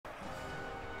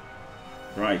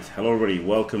Right, hello everybody,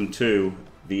 welcome to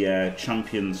the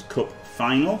Champions Cup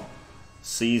final,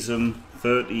 season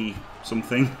 30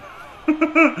 something,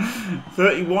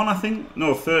 31 I think,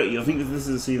 no 30, I think this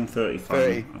is season 30 final,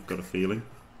 30. I've got a feeling.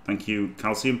 Thank you,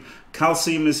 Calcium.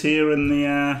 Calcium is here in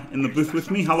the booth with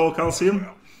me. Hello, Calcium.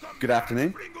 Good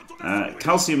afternoon.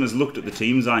 Calcium has looked at the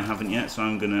teams, I haven't yet, so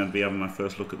I'm going to be having my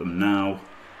first look at them now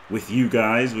with you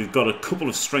guys. We've got a couple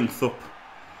of strength up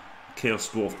Chaos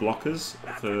Dwarf blockers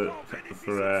for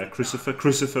Crucifer.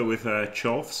 Crucifer with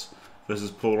Chorfs versus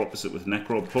PolarOpposite with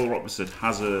Necro. PolarOpposite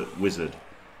has a wizard,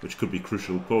 which could be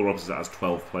crucial. PolarOpposite has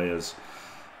 12 players.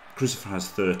 Crucifer has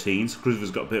 13, so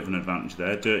Crucifer's got a bit of an advantage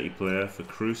there. Dirty player for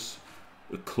Cruce.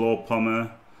 A Claw Pommer,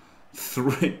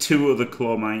 two other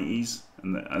Claw Mighties,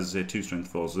 and as I say, 2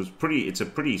 strength 4s. So it's a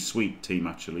pretty sweet team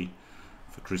actually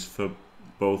for Crucifer.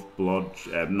 Both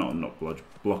blodge, not blodge,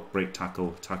 block, break,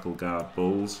 tackle, guard,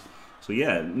 bulls. So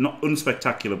yeah, not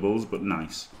unspectacular bulls, but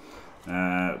nice.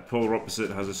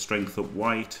 PolarOpposite has a strength up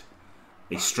white,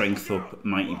 a strength up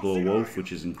mighty blow wolf,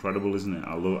 which is incredible, isn't it?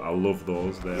 I love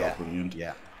those. They are brilliant.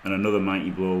 Yeah. And another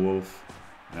mighty blow wolf,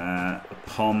 a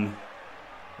pom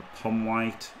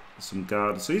white, some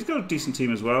guard. So he's got a decent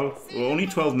team as well. Only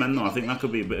 12 men though. I think that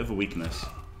could be a bit of a weakness.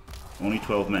 Only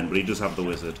 12 men, but he does have the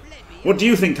wizard. What do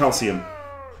you think, Calcium?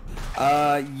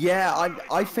 Yeah,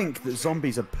 I think that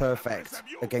zombies are perfect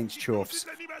against Chorfs,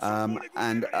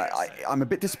 and I'm a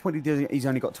bit disappointed he's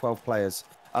only got 12 players.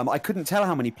 I couldn't tell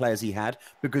how many players he had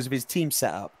because of his team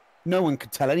setup. No one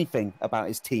could tell anything about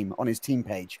his team on his team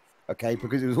page, okay,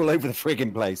 because it was all over the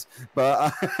friggin' place.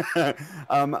 But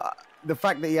the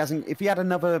fact that he hasn't, if he had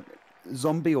another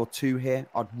zombie or 2 here,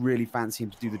 I'd really fancy him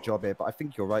to do the job here. But I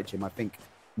think you're right, Jim. I think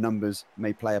numbers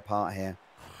may play a part here.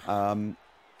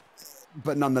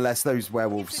 But nonetheless, those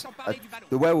werewolves,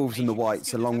 the werewolves and the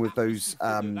whites, along with those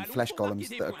flesh golems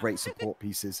that are great support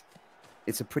pieces,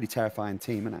 it's a pretty terrifying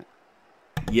team, isn't it?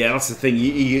 Yeah, that's the thing.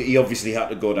 He obviously had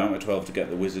to go down to 12 to get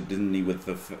the wizard, didn't he? With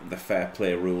the fair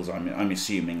play rules, I'm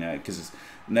assuming because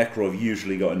Necro have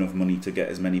usually got enough money to get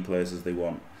as many players as they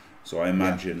want. So I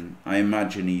imagine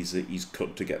he's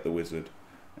cut to get the wizard,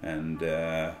 and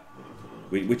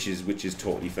which is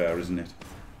totally fair, isn't it?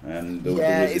 And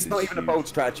yeah, it's not even a bold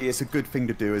strategy. It's a good thing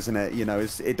to do, isn't it? You know,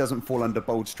 it doesn't fall under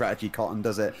bold strategy, Cotton,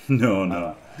 does it?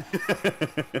 No.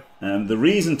 The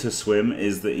reason to swim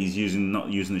is that he's not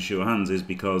using the sure hands is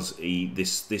because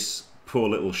this poor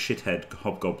little shithead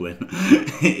hobgoblin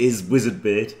is wizard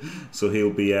bait, so he'll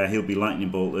be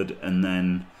lightning bolted, and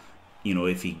then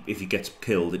if he gets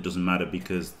killed, it doesn't matter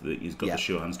because he's got the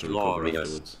sure hands to recover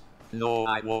afterwards. No,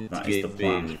 I won't give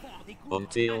in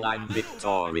until I'm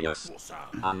victorious,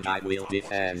 and I will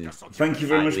defend. Thank you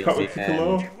very much,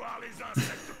 Piccolo.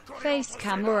 Face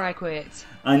cam or I quit.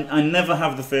 I never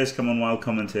have the face cam on while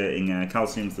commentating.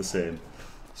 Calcium's the same.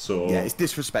 So yeah, it's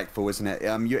disrespectful, isn't it?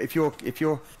 If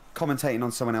you're commentating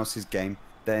on someone else's game,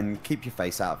 then keep your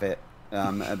face out of it.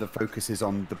 The focus is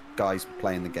on the guys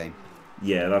playing the game.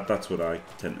 Yeah, that's what I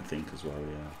tend to think as well.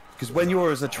 Yeah. Because when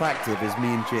you're as attractive as me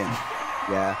and Jim.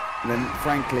 Yeah, and then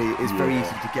frankly, it's very easy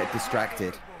to get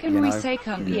distracted. Can we say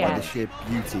come? Yeah. By the sheer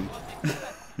beauty.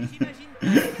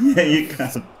 Yeah, you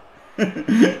can.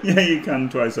 Yeah, you can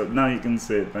twice up. Now you can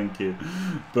say it. Thank you.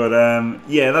 But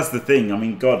yeah, that's the thing. I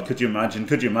mean, God, could you imagine?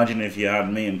 Could you imagine if you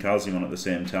had me and Calcium on at the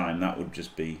same time? That would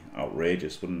just be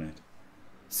outrageous, wouldn't it?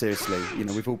 Seriously,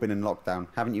 we've all been in lockdown.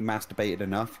 Haven't you masturbated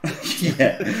enough?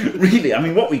 Yeah, really. I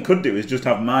mean, what we could do is just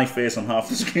have my face on half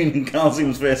the screen and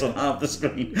Calcium's face on half the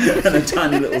screen and a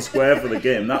tiny little square for the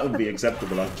game. That would be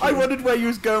acceptable, actually. I wondered where you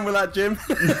was going with that, Jim.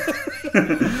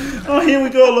 Oh, here we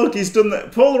go. Look, he's done the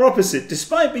PolarOpposite.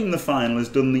 Despite being the final, has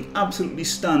done the absolutely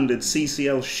standard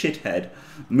CCL shithead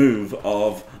move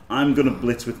of I'm gonna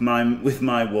blitz with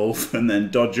my wolf and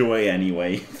then dodge away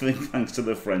anyway. Thanks to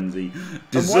the frenzy.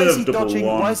 Deserved double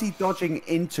one. Why is he dodging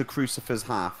into Crucifer's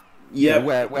half? Yeah,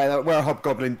 where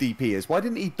Hobgoblin DP is. Why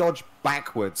didn't he dodge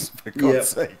backwards, for God's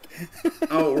sake?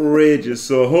 Outrageous.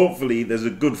 So hopefully there's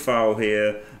a good foul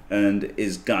here and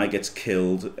his guy gets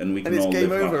killed and we can all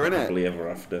live happily ever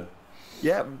after.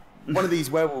 Yeah, one of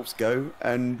these werewolves go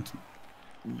and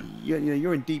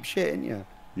you're in deep shit, aren't you?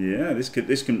 Yeah, this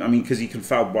can. I mean, because he can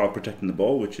foul while protecting the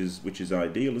ball, which is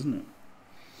ideal, isn't it?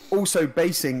 Also,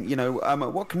 basing.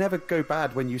 What can never go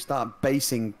bad when you start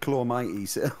basing Claw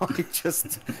Mighties?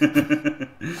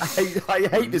 I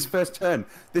hate this first turn.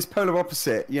 This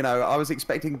PolarOpposite. I was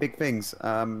expecting big things.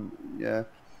 Yeah.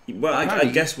 Well, I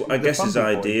guess his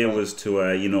idea was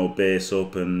to base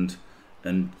up and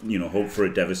hope for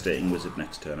a devastating wizard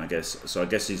next turn. I guess so. I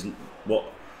guess he's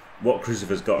what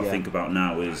Crucifer's got to think about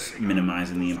now is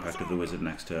minimising the impact of the wizard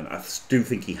next turn. I do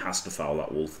think he has to foul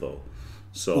that wolf though.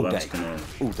 So All that's day. gonna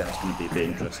be a bit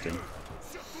interesting.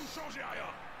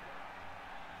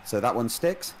 So that one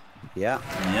sticks. Yeah.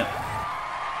 Yep.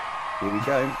 Here we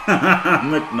go.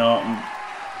 McNaughton.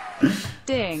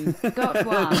 Ding. Got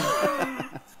one.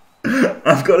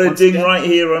 I've got a Once ding again. right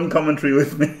here on commentary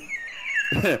with me.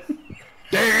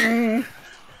 Ding!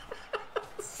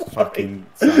 Fucking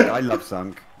Zunk. I love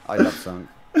Zunk. I love Zunk.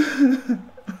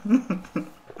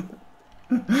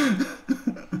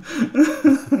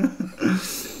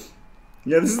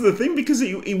 Yeah, this is the thing, because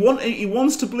he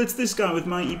wants to blitz this guy with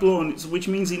Mighty Blow, and which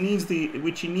means he needs the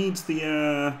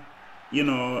you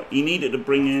know, he needed to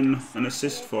bring in an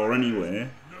assist for anyway,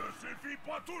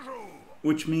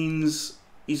 which means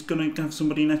he's gonna have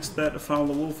somebody next there to foul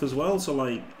the wolf as well. So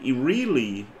like, he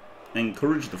really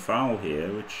encouraged the foul here,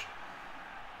 which.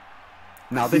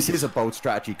 Now this is a bold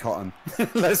strategy, Cotton.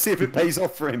 Let's see if it pays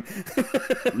off for him.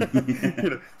 You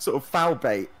know, sort of foul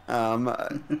bait. I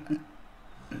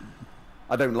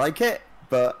don't like it,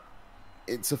 but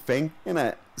it's a thing, isn't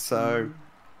it? So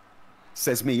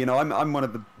says me. You know, I'm one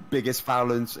of the biggest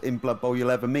foulers in Blood Bowl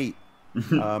you'll ever meet.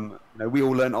 You know, we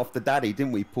all learnt off the daddy,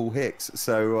 didn't we, Paul Hicks?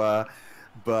 So,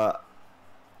 but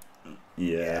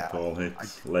Yeah, Paul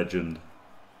Hicks, legend.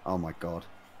 Oh my god.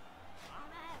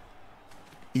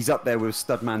 He's up there with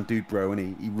Studman Dude Bro,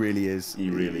 and he really is. He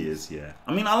really is, yeah.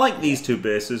 I mean, I like these two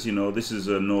bases, you know. This is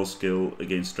a no skill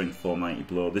against Strength 4 Mighty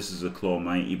Blow. This is a Claw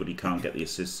Mighty, but he can't get the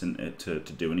assists in it to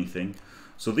do anything.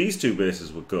 So these two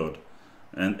bases were good.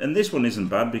 And this one isn't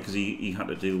bad because he had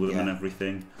to deal with them and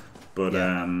everything. But,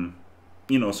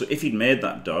 you know, so if he'd made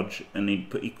that dodge, and he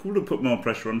could have put more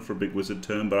pressure on for a big wizard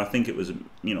turn, but I think it was,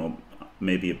 you know,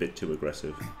 maybe a bit too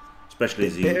aggressive. Especially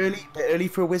as he... Bit early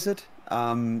for a wizard.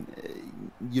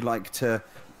 You like to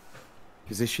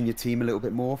position your team a little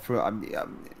bit more for,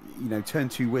 you know, turn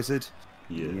 2 wizard.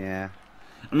 Yeah.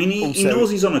 I mean, he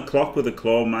knows he's on a clock with a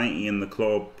Claw Mighty and the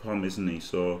Claw Palm, isn't he?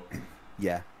 So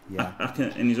yeah.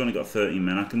 And he's only got 13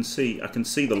 men. I can see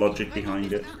the logic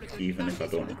behind it, even if I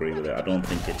don't agree with it. I don't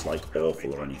think it's like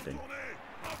awful or anything.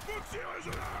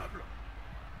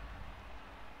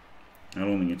 I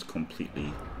don't think it's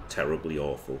completely terribly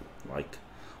awful,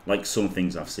 like some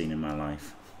things I've seen in my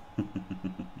life.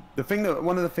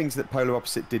 One of the things that Polar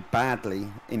Opposite did badly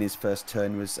in his first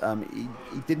turn was he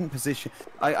didn't position.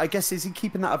 I guess, is he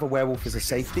keeping that other werewolf as a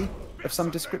safety of some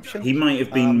description? He might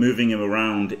have been moving him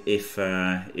around if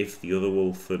the other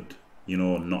wolf had, you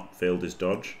know, not failed his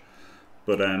dodge.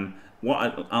 But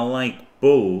what I like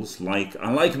bulls,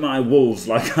 I like my wolves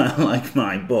like I like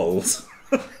my bulls.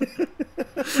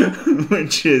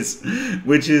 which is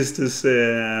to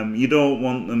say, you don't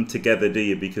want them together, do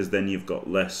you? Because then you've got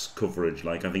less coverage.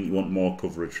 Like, I think you want more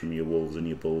coverage from your wolves and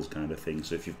your bulls, kind of thing.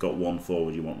 So if you've got one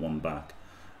forward, you want one back,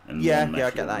 and one left,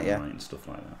 I get that, right, and stuff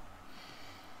like that.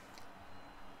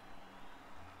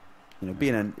 You know,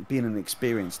 being an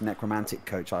experienced necromantic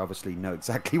coach, I obviously know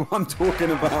exactly what I'm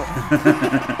talking about.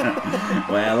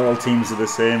 Well, all teams are the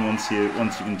same once you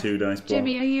can 2-dice block.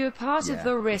 Jimmy, are you a part of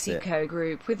the Risico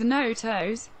group with no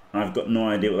toes? I've got no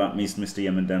idea what that means, Mr.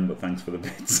 Yemenden, but thanks for the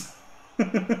bits.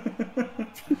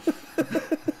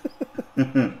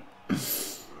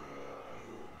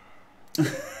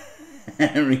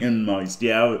 Hairy and moist.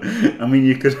 Yeah, I mean,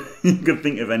 you could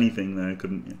think of anything there,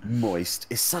 couldn't you? Moist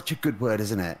is such a good word,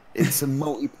 isn't it? It's a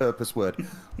multi-purpose word.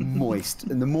 Moist,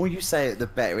 and the more you say it, the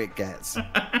better it gets.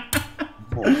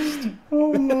 Moist.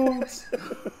 Oh Lord.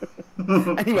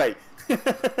 Anyway.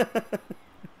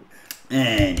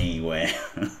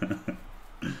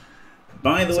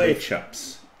 By the way,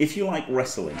 chaps, if you like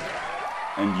wrestling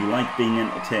and you like being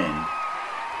entertained,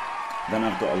 then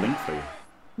I've got a link for you.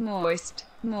 Moist,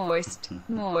 moist,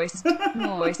 moist,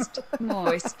 moist,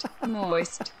 moist,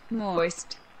 moist,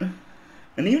 moist.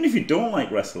 And even if you don't like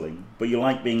wrestling, but you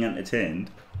like being entertained,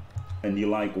 and you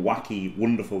like wacky,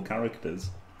 wonderful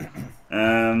characters,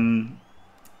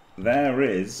 there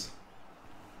is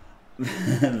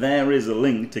a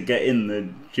link to get in the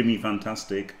Jimmy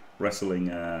Fantastic Wrestling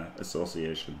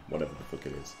Association, whatever the fuck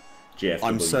it is.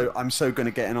 GFW. I'm so going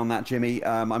to get in on that, Jimmy.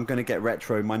 I'm going to get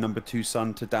Retro, my number 2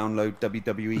 son, to download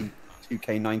WWE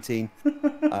 2K19.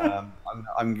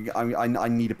 I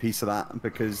need a piece of that,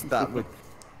 because that would.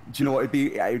 Do you know what?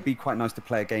 It would be quite nice to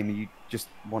play a game that you just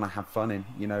want to have fun in.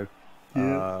 You know,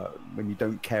 when you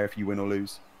don't care if you win or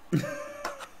lose. You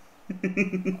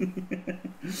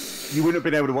wouldn't have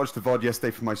been able to watch the VOD yesterday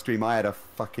from my stream. I had a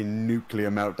fucking nuclear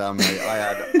meltdown, mate. I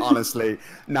had, honestly.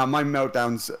 Now, my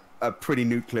meltdowns are pretty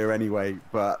nuclear anyway,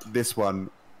 but this one,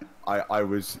 I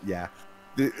was, yeah.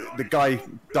 the guy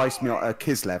diced me on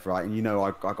Kislev, right? And you know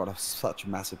I got such a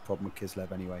massive problem with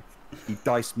Kislev anyway. He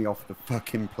diced me off the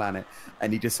fucking planet,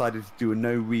 and he decided to do a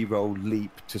no reroll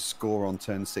leap to score on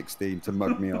turn 16 to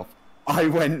mug me off. I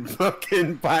went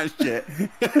fucking batshit.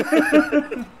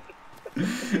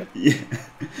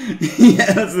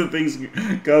 Yeah, that's the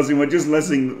thing, Carson. We're just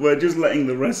letting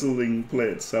the wrestling play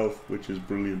itself, which is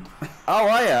brilliant. Oh,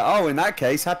 are you? Oh, in that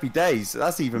case, happy days.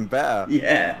 That's even better.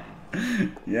 Yeah,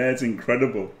 it's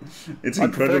incredible. It's I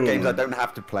incredible. prefer games I don't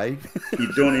have to play.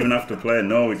 You don't even have to play.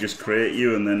 No, we just create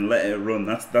you and then let it run.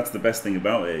 That's the best thing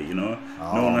about it, you know.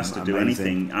 No one has to do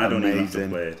anything. I don't even have to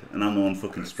play it, and I'm the one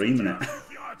fucking streaming it.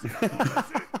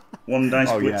 One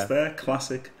dice blitz there,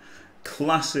 classic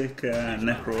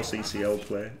Necro CCL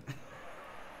play.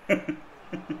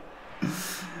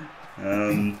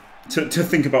 To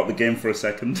think about the game for a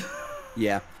second.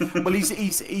 Yeah. Well,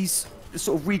 he's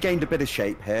sort of regained a bit of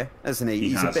shape here, hasn't he?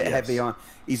 He's a bit heavy on.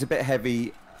 He's a bit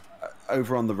heavy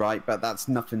over on the right, but that's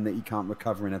nothing that he can't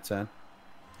recover in a turn.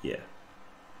 Yeah.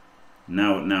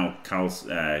 Now,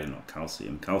 Calcium.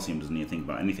 Calcium doesn't need to think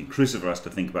about anything. Crucifer has to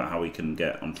think about how he can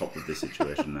get on top of this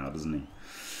situation now, doesn't he?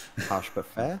 Harsh but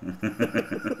fair.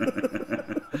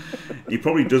 He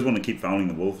probably does want to keep fouling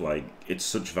the wolf. Like, it's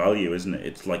such value, isn't it?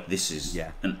 It's like, this is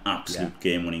an absolute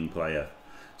game-winning player.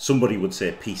 Somebody would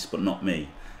say peace, but not me.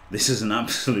 This is an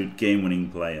absolute game-winning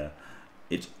player.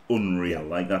 It's unreal.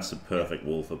 Like, that's a perfect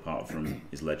wolf apart from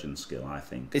his legend skill, I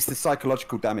think. It's the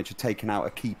psychological damage of taking out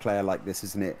a key player like this,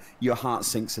 isn't it? Your heart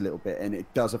sinks a little bit, and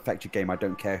it does affect your game. I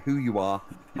don't care who you are,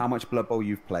 how much Blood Bowl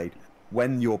you've played.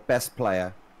 When your best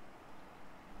player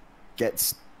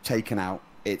gets taken out,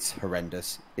 it's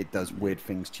horrendous. It does weird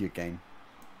things to your game.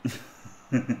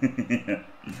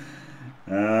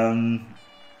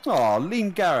 Oh,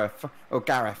 Lean Gareth. Oh,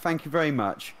 Gareth, thank you very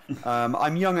much.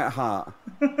 I'm young at heart.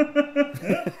 And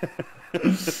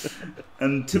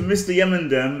to Mr.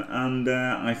 Yemendem, and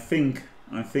I think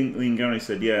Lean Gary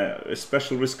said, a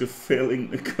special risk of falling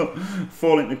to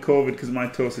COVID because of my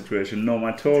toe situation. No,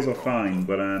 my toes are fine,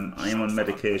 but I am on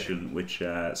medication which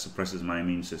suppresses my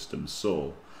immune system,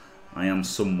 so I am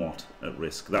somewhat at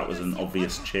risk. That was an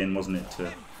obvious chain, wasn't it,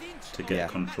 to get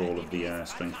control of the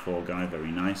strength 4 guy.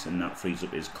 Very nice, and that frees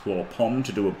up his claw palm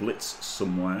to do a blitz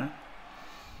somewhere.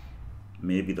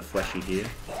 Maybe the fleshy here.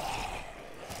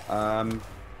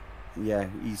 Yeah,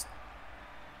 he's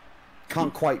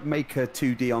can't quite make a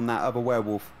 2D on that other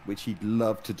werewolf, which he'd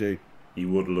love to do. He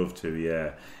would love to,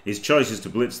 yeah. His choice is to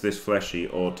blitz this fleshy,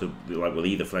 or to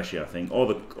either fleshy, I think, or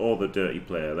the dirty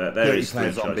player. There is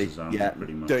three choices, aren't there,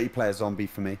 pretty much. Dirty player zombie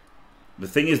for me. The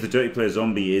thing is, the dirty player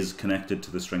zombie is connected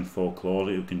to the strength 4 claw,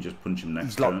 who can just punch him next.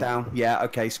 He's locked down. Yeah,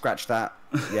 okay, scratch that.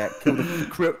 Yeah,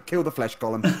 kill the flesh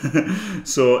golem.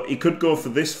 So he could go for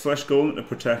this flesh golem to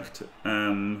protect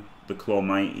the claw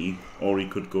mighty, or he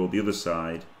could go the other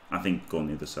side. I think going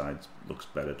the other side looks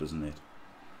better, doesn't it?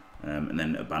 And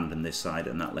then abandon this side,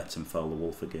 and that lets him foul the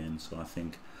wolf again. So I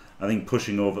think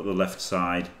pushing over the left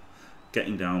side,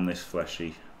 getting down this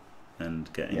fleshy,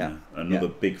 and getting another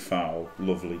big foul,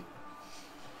 lovely.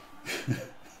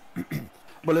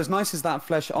 Well, as nice as that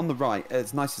flesh on the right,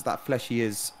 as nice as that fleshy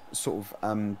is, sort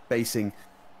of basing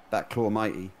that claw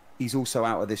mighty, he's also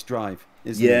out of this drive,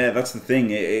 isn't he? Yeah, that's the thing.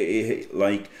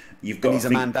 Like, you've got to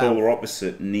think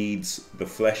PolarOpposite needs the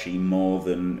fleshy more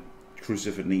than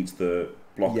Crucifer needs the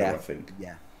blocker, I think.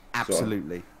 Yeah,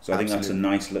 absolutely. So I think that's a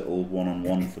nice little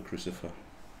one-on-one for Crucifer.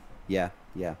 Yeah.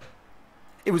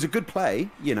 It was a good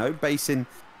play, you know, basing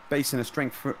a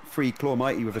strength 3 claw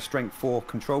mighty with a strength 4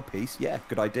 control piece. Yeah,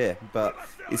 good idea, but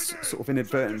it's sort of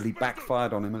inadvertently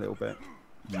backfired on him a little bit.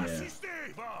 Yeah.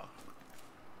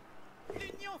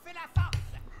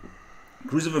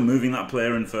 Crucifer moving that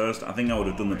player in first. I think I would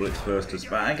have done the blitz first,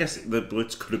 but I guess the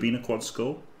blitz could have been a quad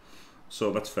skull,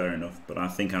 so that's fair enough. But I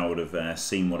think I would have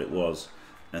seen what it was,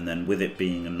 and then with it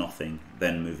being a nothing,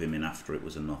 then move him in after it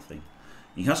was a nothing.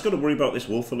 He has got to worry about this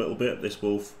wolf a little bit. This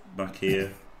wolf back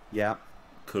here. Yeah.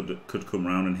 Could come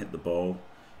round and hit the ball.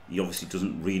 He obviously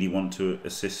doesn't really want to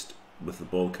assist with the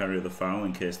ball carrier the foul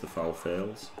in case the foul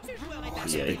fails.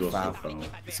 That's a big foul.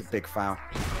 It's a big foul.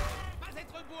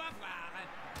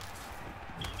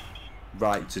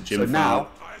 Right, it's a gym so foul.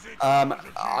 Now,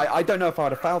 I don't know if I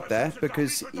would have fouled there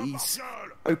because he's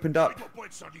opened up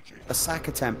a sack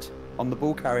attempt on the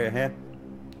ball carrier here.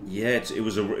 Yeah, it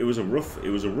was a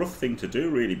rough thing to do,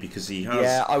 really, because he has.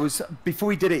 Yeah,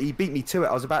 before he did it, he beat me to it.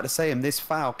 I was about to say him. This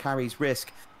foul carries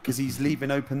risk because he's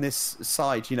leaving open this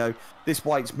side. You know, this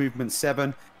white's movement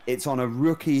 7. It's on a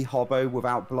rookie hobbo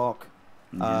without block.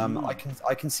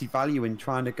 I can see value in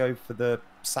trying to go for the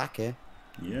sack here.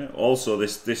 Yeah. Also,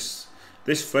 this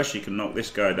this fleshy can knock this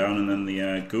guy down, and then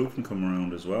the goo can come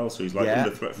around as well. So he's like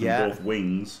under threat from both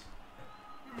wings.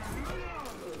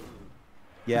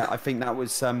 Yeah, I think that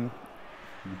was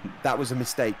a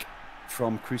mistake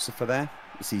from Crucifer there.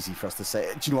 It's easy for us to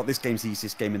say. Do you know what? This game's the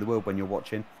easiest game in the world when you're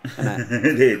watching.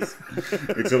 It is.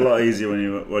 It's a lot easier when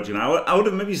you're watching. I would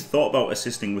have maybe thought about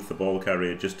assisting with the ball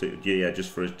carrier just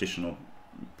for additional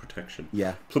protection.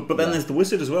 Yeah. But then there's the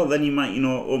wizard as well. Then you might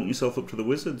open yourself up to the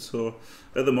wizard. So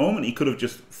at the moment he could have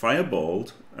just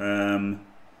fireballed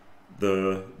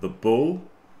the bull,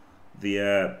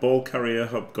 the ball carrier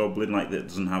hobgoblin that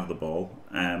doesn't have the ball.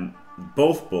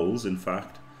 Both bulls, in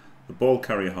fact. The ball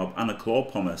carrier hob and a claw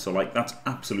pommer, so that's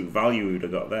absolute value we would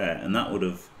have got there, and that would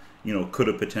have, could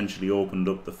have potentially opened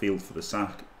up the field for the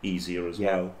sack easier as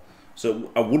well.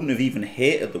 So I wouldn't have even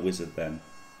hated the wizard then.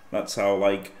 That's how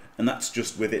and that's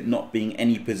just with it not being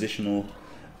any positional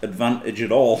advantage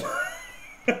at all.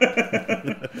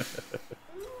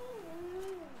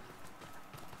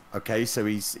 Okay, so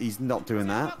he's not doing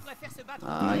that.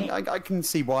 I can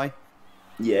see why.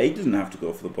 Yeah, he doesn't have to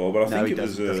go for the ball, but I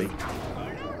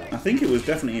think it was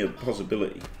definitely a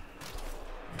possibility.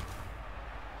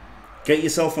 Get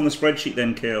yourself on the spreadsheet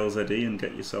then, KLZD, and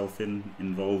get yourself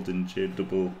involved in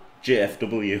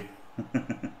JFW.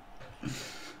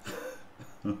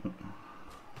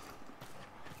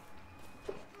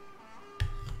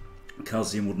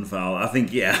 Calcium wouldn't foul. I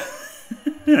think, yeah.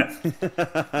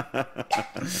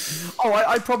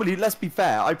 I probably, let's be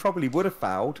fair, I probably would have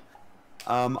fouled.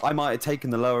 I might have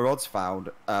taken the lower odds foul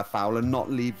and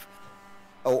not leave,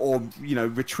 or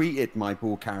retreated my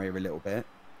ball carrier a little bit.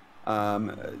 I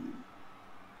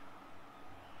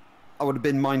would have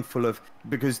been mindful of,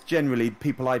 because generally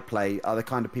people I play are the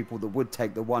kind of people that would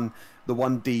take the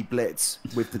 1D blitz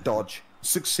with the dodge,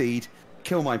 succeed,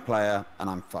 kill my player, and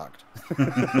I'm fucked.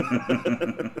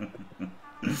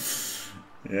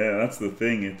 Yeah, that's the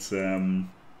thing.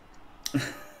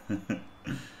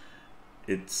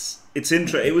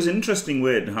 It was interesting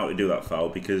way how to do that foul,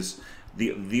 because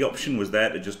the option was there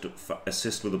to just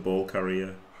assist with a ball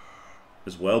carrier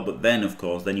as well, but then of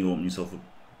course you open yourself up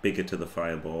bigger to the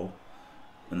fireball,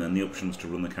 and then the option was to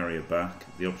run the carrier back.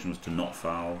 The option was to not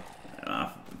foul,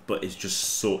 but it's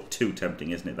just too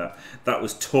tempting, isn't it? That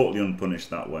was totally unpunished,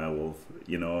 that werewolf.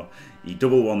 He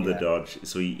double won the dodge,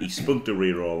 so he spunked a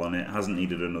reroll on it. Hasn't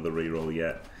needed another reroll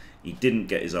yet. He didn't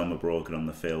get his armor broken on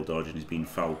the failed dodge, and he's been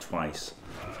fouled twice,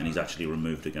 and he's actually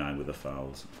removed a guy with the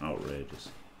fouls. Outrageous.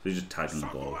 So he's just tagging the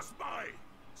ball.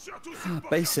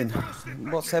 Basing.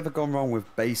 What's ever gone wrong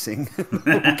with basing?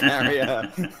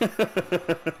 Carrier.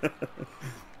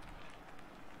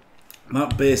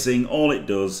 That basing, all it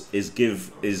does is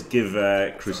give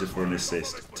Crucifer an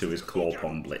assist to his claw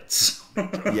palm blitz.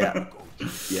 Yeah.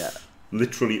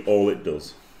 Literally all it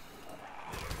does.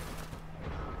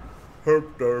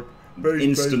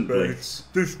 Instant blitz.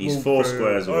 He's 4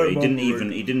 squares away. He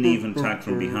didn't even tag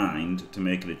from behind to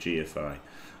make it a GFI.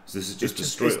 So this is just a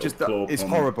straight up claw. It's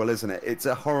horrible, isn't it? It's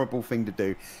a horrible thing to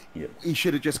do. Yep. He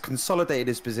should have just consolidated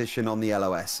his position on the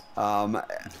LOS, and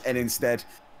instead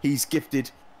he's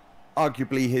gifted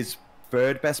arguably his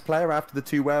 3rd best player after the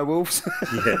 2 werewolves.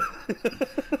 Yeah.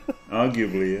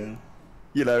 Arguably,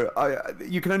 yeah.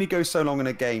 You can only go so long in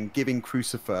a game giving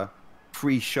Crucifer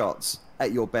free shots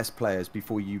at your best players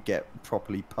before you get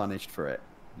properly punished for it.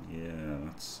 Yeah,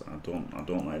 I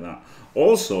don't like that.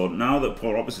 Also, now that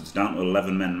PolarOpposite's down to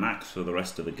 11 men max for the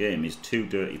rest of the game, his 2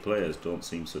 dirty players don't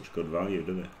seem such good value,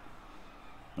 do they?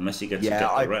 Unless he gets to get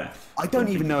the ref. I don't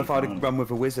even know if I'd run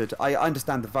with a wizard. I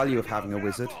understand the value of having a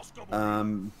wizard,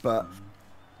 but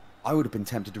I would have been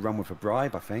tempted to run with a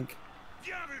bribe, I think.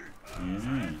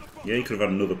 Yeah, he could have had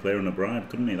another player and a bribe,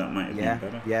 couldn't he? That might have been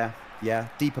better. Yeah.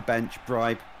 Deeper bench,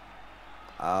 bribe,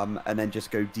 and then just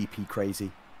go DP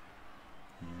crazy.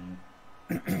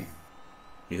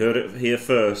 You heard it here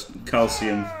first.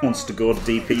 Calcium wants to go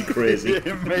DP crazy.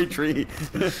 Matry.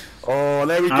 Oh,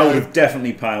 there we go. I would have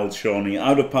definitely piled Shawnee. I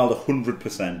would have piled 100%,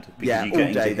 because you're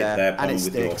getting to hit their and it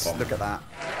with your sticks. palm. Look at that.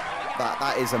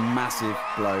 That is a massive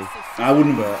blow. I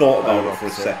wouldn't have thought about it for a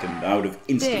second. I would have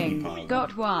instantly Ding. piled.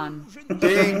 Got one.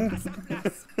 Ding.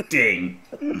 Ding.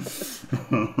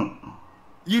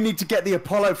 You need to get the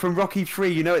Apollo from Rocky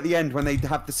 3, at the end when they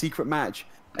have the secret match.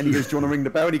 And he goes, do you want to ring the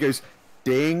bell? And he goes,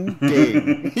 ding,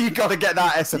 ding. You got to get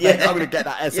that SFX. Yeah. I'm going to get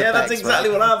that SFX. Yeah, that's exactly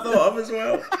what I thought of as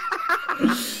well.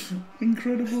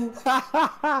 Incredible.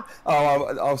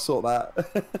 I'll sort that.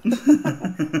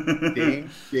 Ding,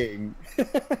 ding.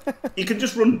 He can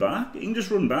just run back.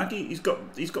 He's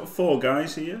got 4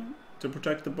 guys here to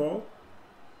protect the ball,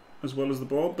 as well as the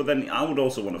ball. But then I would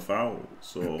also want to foul.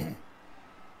 So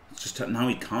It's just now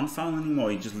he can't foul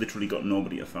anymore. He just literally got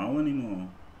nobody to foul anymore.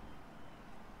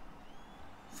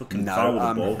 Fucking foul with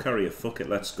the ball carrier. Fuck it,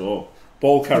 let's go.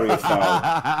 Ball carrier foul.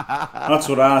 That's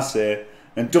what I say.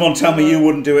 And don't tell me you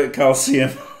wouldn't do it,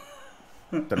 Calcium.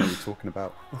 Don't know what you're talking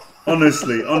about.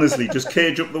 honestly, just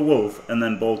cage up the wolf and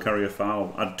then ball carrier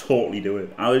foul. I'd totally do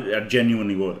it. I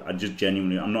genuinely would.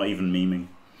 I'm not even memeing.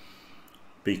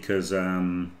 Because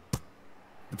the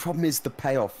problem is the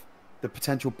payoff. The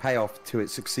potential payoff to it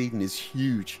succeeding is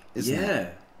huge, isn't it? Yeah.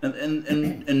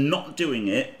 And not doing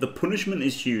it, the punishment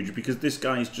is huge because this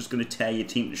guy is just going to tear your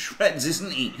team to shreds,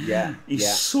 isn't he? Yeah. He's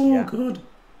so good.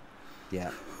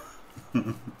 Yeah.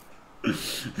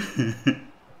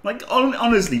 Like,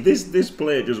 honestly, this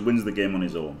player just wins the game on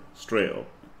his own. Straight up.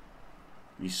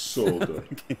 He's so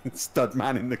good. Stud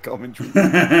man in the commentary.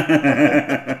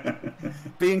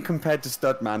 Being compared to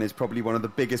Stud man is probably one of the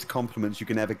biggest compliments you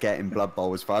can ever get in Blood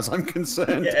Bowl, as far as I'm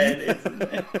concerned. Yeah, it is, isn't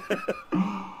it?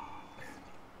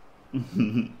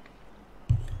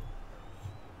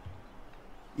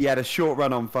 He had a short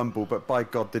run on fumble, but by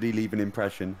God, did he leave an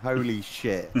impression. Holy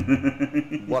shit.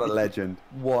 What a legend.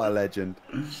 What a legend.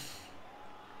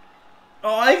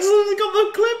 Oh, excellent. He got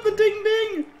the clip, the ding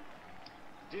ding.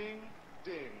 Ding,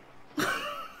 ding.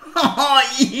 Oh,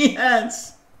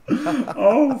 yes.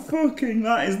 Oh, fucking,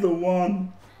 that is the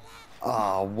one.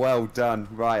 Oh, well done.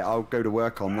 Right, I'll go to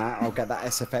work on that. I'll get that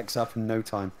SFX up in no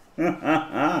time.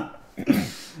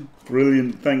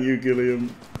 Brilliant. Thank you,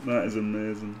 Gilliam. That is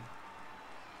amazing.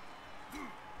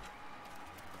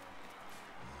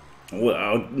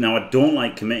 Well, now, I don't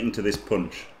like committing to this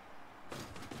punch.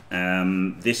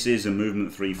 This is a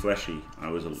movement 3 fleshy, I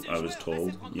was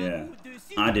told. Yeah.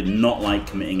 I did not like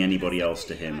committing anybody else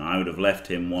to him. I would have left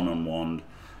him one-on-one.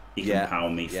 He can power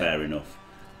me, fair enough.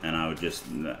 And I would just...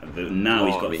 Now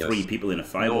he's got 3 people in a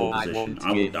fireball position.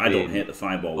 I don't hate the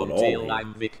fireball at all.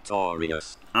 I'm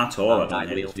victorious. At all, I don't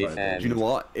hate the fireball. Do you know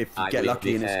what? If you get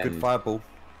lucky and it's a good fireball.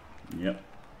 Yep.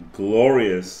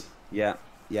 Glorious. Yeah,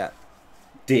 yeah.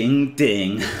 Ding,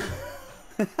 ding.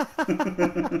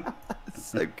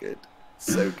 So good.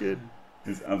 So good.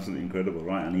 It's absolutely incredible.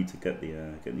 Right, I need to get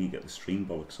the stream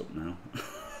bollocks up now.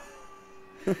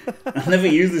 I never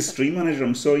use the stream manager.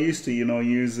 I'm so used to, using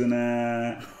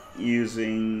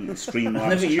Streamlabs. I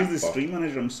never use the stream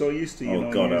manager. I'm so used to,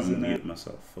 oh God, I've muted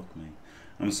myself. Fuck me.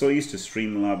 I'm so used to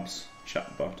Streamlabs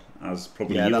chatbot as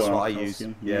probably you that's are. what I use.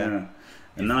 Yeah.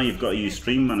 And now you've got to use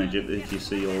Stream Manager if you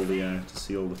see all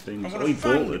the things. Oh, he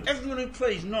bolted. Everyone who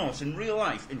plays Norse in real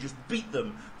life and just beat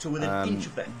them to within an inch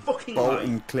of their fucking Bolt life.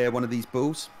 and clear one of these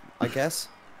balls, I guess.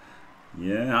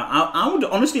 Yeah, I would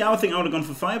honestly. I would think I would have gone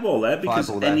for Fireball there because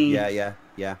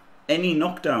any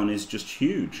knockdown is just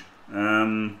huge.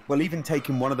 Well, even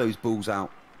taking one of those balls out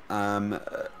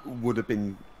would have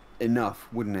been enough,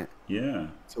 wouldn't it? Yeah.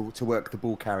 To work the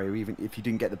ball carrier, even if you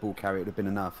didn't get the ball carrier, it would have been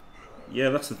enough. Yeah,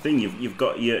 that's the thing. You've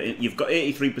got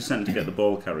 83% to get the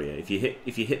ball carrier. If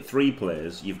you hit 3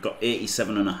 players, you've got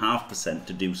 87.5%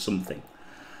 to do something.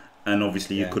 And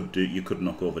obviously you could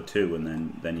knock over 2,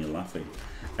 and then you're laughing.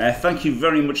 Thank you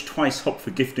very much, Twice Hop,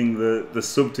 for gifting the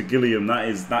sub to Gilliam. That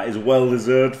is well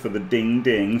deserved for the ding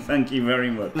ding. Thank you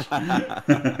very much.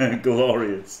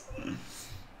 Glorious.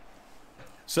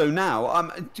 So now,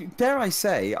 dare I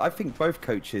say, I think both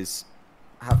coaches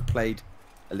have played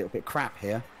a little bit crap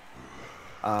here.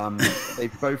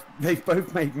 They've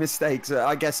both made mistakes.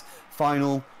 I guess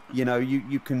final,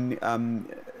 you can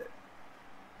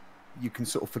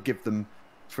sort of forgive them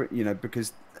for,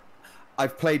 because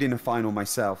I've played in a final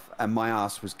myself and my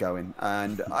ass was going,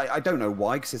 and I don't know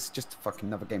why, because it's just fucking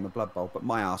another game of Blood Bowl, but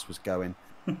my ass was going,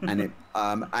 and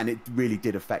it really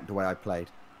did affect the way I played.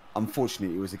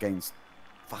 Unfortunately, it was against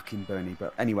fucking Bernie,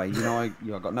 but anyway, I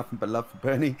got nothing but love for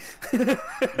Bernie.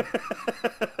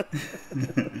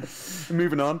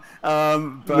 Moving on.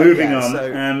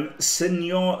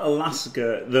 Senor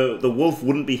Alaska, the wolf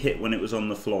wouldn't be hit when it was on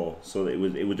the floor, so it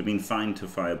would have been fine to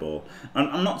fireball.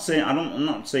 I'm not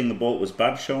saying the bolt was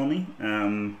bad, Shawnee.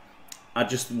 I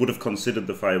just would have considered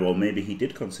the fireball. Maybe he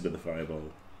did consider the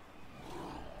fireball.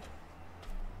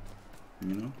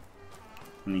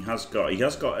 And he has got.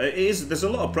 There's a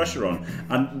lot of pressure on,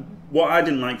 and what I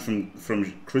didn't like from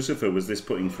Crucifer was this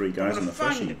putting 3 guys on the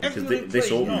fleshy, because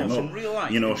this opened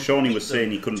him up. Shawnee was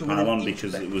saying he couldn't pile on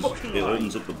because it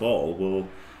opens up the ball. Well,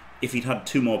 if he'd had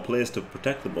 2 more players to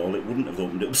protect the ball, it wouldn't have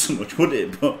opened up so much, would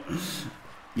it? But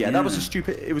yeah, that was a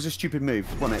stupid. It was a stupid move,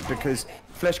 wasn't it? Because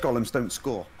flesh golems don't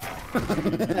score.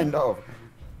 End of.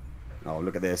 Oh,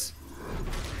 look at this.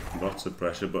 Lots of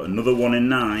pressure, but another 1 in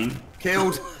 9.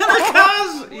 Killed.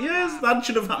 Yes, that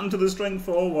should have happened to the strength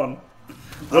 4 one.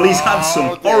 Well, he's had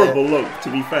some horrible luck,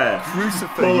 to be fair.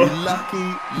 Crucifer, you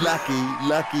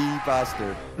lucky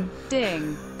bastard.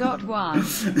 Ding. Got one.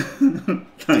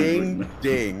 Ding,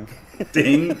 ding.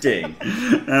 Ding, ding.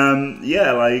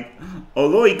 Yeah, like,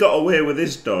 although he got away with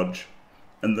his dodge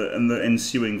and the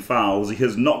ensuing fouls, he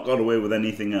has not got away with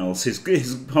anything else. His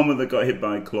Pommer that got hit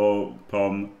by Claw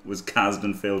Pom was cased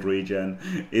and failed regen.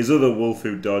 His other wolf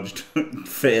who dodged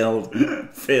failed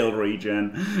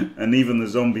regen. And even the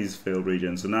zombies failed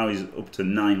regen. So now he's up to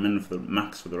 9 men for the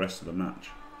max for the rest of the match.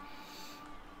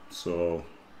 So,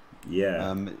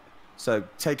 yeah. So,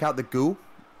 take out the ghoul.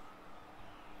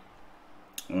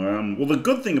 Well, the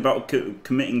good thing about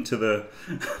committing to the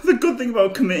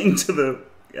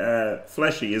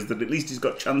fleshy is that at least he's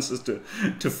got chances to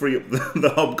free up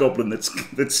the hobgoblin that's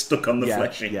stuck on the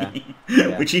fleshy,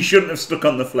 which he shouldn't have stuck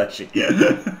on the fleshy.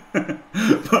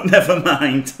 But never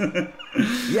mind.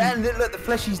 Yeah, and look, the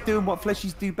fleshy's doing what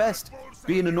fleshies do best: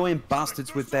 being annoying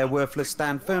bastards with their worthless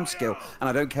stand firm skill. And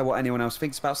I don't care what anyone else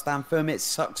thinks about stand firm; it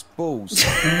sucks balls.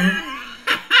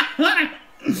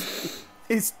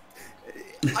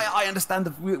 I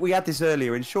understand we had this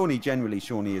earlier, and Shawnee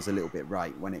is a little bit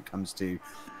right when it comes to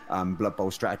Blood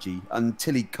Bowl strategy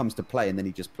until he comes to play, and then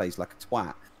he just plays like a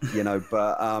twat, you know.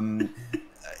 But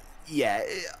yeah,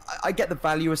 I get the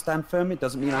value of stand firm. It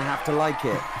doesn't mean I have to like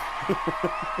it.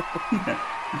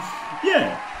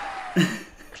 Yeah.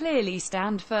 Clearly,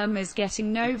 stand firm is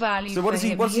getting no value. So what does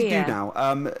he do here. now?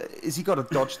 Is he got to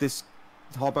dodge this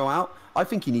hobbo out? I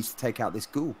think he needs to take out this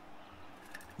ghoul.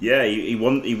 Yeah, he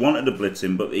wanted to blitz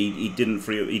him, but he didn't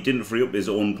free up his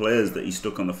own players that he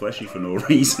stuck on the fleshy for no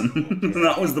reason.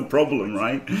 That was the problem,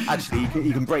 right? Actually,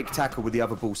 he can break tackle with the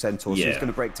other bull centaur. So Yeah. he's going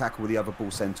to break tackle with the other bull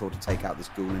centaur to take out this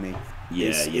ghoul, and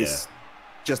it's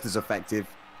just as effective.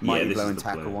 Mighty blow and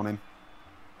tackle on him.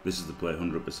 This is the play,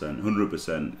 100%,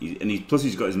 100%. Plus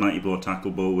he's got his mighty blow tackle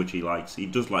bow, which he likes. He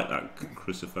does like that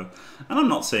Crucifer, and I'm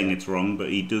not saying it's wrong, but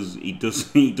he does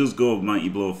go mighty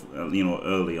blow,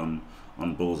 early on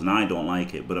bulls, and I don't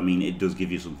like it, but I mean it does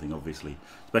give you something, obviously,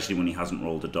 especially when he hasn't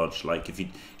rolled a dodge. Like if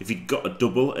he'd got a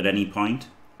double at any point,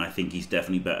 I think he's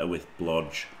definitely better with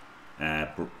blodge,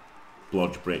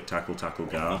 break, tackle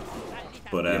guard.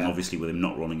 But obviously with him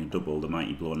not rolling a double, the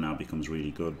mighty blow now becomes really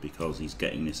good because he's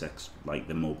getting this like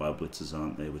the mobile blitzers,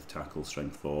 aren't they, with tackle,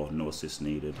 strength 4, no assist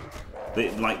needed.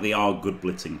 They are good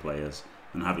blitzing players,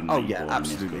 and having mighty blow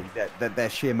absolutely. Their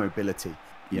sheer mobility,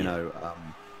 you know.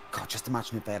 God, just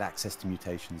imagine if they had access to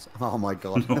mutations. Oh my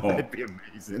God, that'd be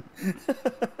amazing.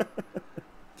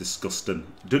 Disgusting.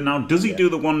 Now, does he do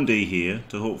the 1D here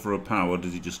to hope for a power, or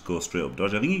does he just go straight up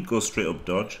dodge? I think he goes straight up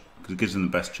dodge because it gives him the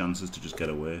best chances to just get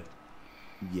away.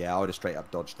 Yeah, I would have straight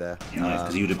up dodged there.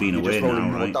 Because he would have been away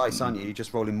now, right? You're just rolling more dice, aren't you? You're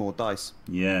just rolling more dice.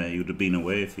 Yeah, he would have been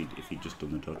away if he'd just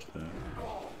done the dodge there.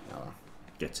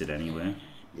 Gets it anyway.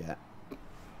 Yeah.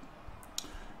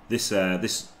 This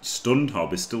stunned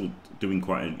hob is still doing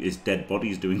his dead body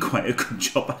is doing quite a good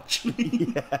job,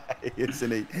 actually. Yeah,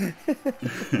 isn't he?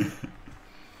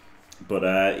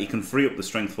 But he can free up the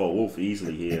strength 4 wolf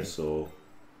easily here, so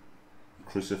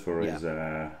Crucifer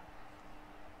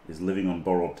is living on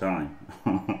borrowed time.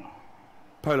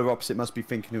 PolarOpposite must be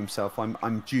thinking to himself,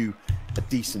 I'm due a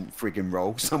decent friggin'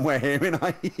 roll somewhere here, and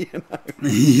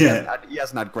Yeah. He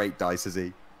hasn't had great dice, has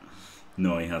he?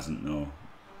 No, he hasn't, no.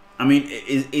 I mean,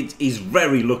 he's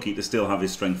very lucky to still have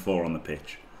his strength 4 on the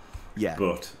pitch. Yeah.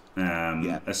 But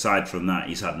aside from that,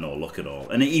 he's had no luck at all.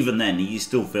 And even then, he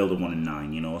still failed a 1 in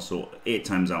 9, you know. So 8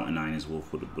 times out of 9, his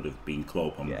wolf would have been claw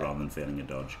pump rather than failing a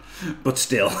dodge. But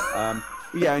still.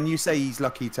 Yeah, and you say he's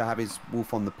lucky to have his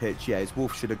wolf on the pitch. Yeah, his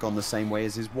wolf should have gone the same way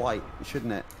as his white,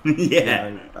 shouldn't it? Yeah.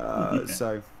 You know,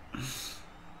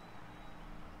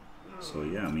 So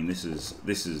yeah, I mean, this is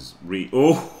it's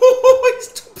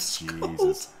top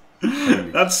skulls.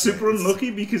 That's super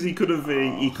unlucky because he could have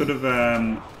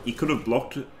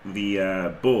blocked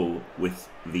the bull with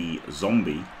the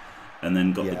zombie and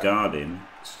then got the guard in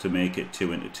to make it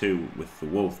 2 into 2 with the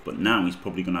wolf. But now he's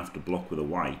probably going to have to block with a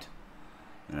white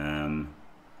and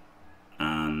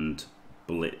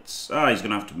blitz. He's going to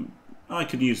have to. I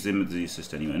could use him as the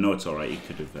assist anyway. No, it's all right. He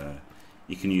could have.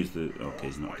 You can use the. Okay,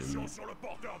 he's not doing it.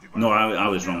 No, I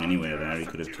was wrong anyway there. He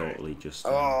could have totally just.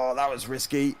 Oh, that was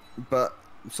risky, but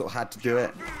sort of had to do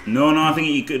it. No, I think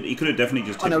he could have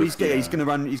definitely just. I know he's going to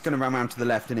run. He's going to run around to the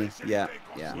left, isn't he? Yeah.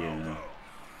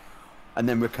 And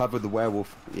then recover the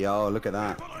werewolf. Yeah, oh, look at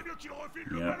that.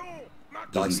 Yeah.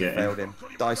 Dice have failed him.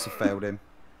 Dice have failed him.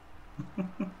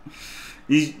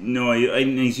 He's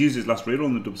used his last reroll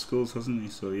on the double skulls, hasn't he?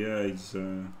 So yeah, he's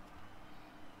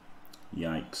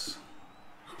yikes.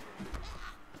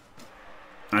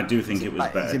 I do think it was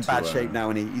better. He's in bad shape now,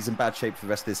 and he's in bad shape for the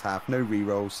rest of this half. No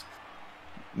re-rolls.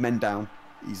 Men down.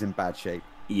 He's in bad shape.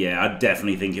 Yeah, I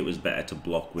definitely think it was better to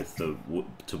block with the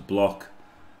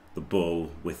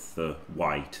bull with the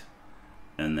white,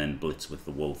 and then blitz with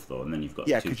the wolf though, and then you've got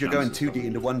because you're going 2D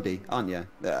into 1D, aren't you?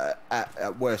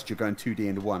 At worst, you're going 2D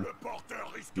into 1.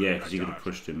 Yeah, because you could have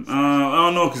pushed him.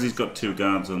 Oh no, because he's got 2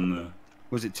 guards on the.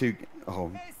 Was it 2?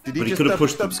 Oh, did he But just could have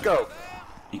pushed dub scope?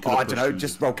 I don't know.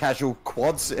 Just roll casual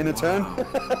quads in a turn.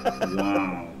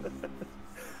 Wow.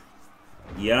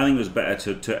 Yeah, I think it was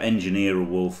better to engineer a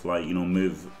wolf, like, you know,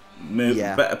 move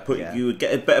better. You would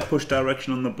get a better push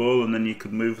direction on the bull, and then you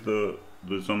could move the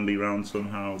zombie round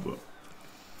somehow. But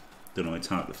don't know. It's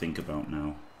hard to think about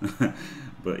now.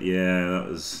 But yeah, that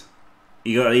was.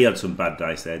 He had some bad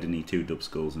dice there, didn't he? 2 dub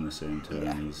skulls in the same turn.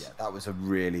 Yeah, that was a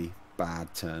really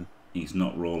bad turn. He's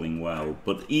not rolling well,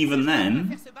 but even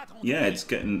then, yeah, it's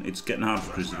getting hard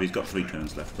for Crucifer. He's got 3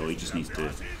 turns left, though. He just needs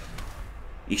to.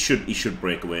 He should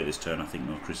break away this turn. I think,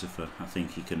 though, Crucifer. I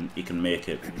think he can make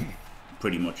it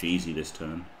pretty much easy this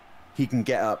turn. He can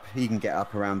get up. He can get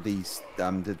up around these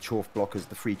the Chorf blockers,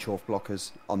 the 3 Chorf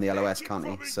blockers on the LOS, can't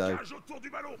he? So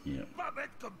yeah,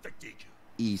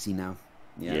 easy now.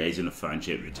 Yeah, he's in a fine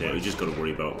shape to take. We just got to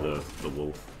worry about the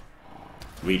wolf.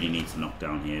 Really needs to knock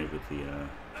down here with the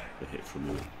hit from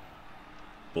the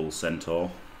bull centaur.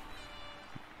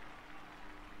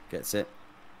 Gets it.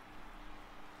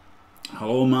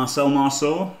 Hello, Marcel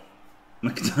Marceau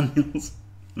McDaniels.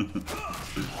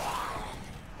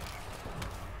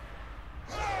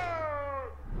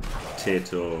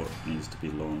 Potato needs to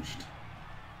be launched.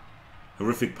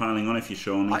 Horrific piling on if you're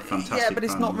showing me. Fantastic. Yeah, but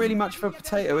it's not really much of a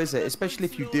potato, is it? Especially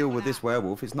if you deal with this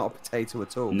werewolf, it's not a potato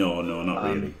at all. No, not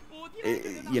really.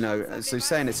 You know, so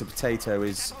saying it's a potato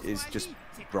is just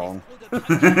wrong.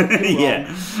 Yeah,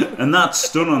 and that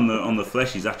stun on the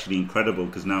flesh is actually incredible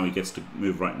because now he gets to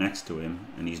move right next to him,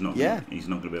 and he's not going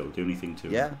to be able to do anything to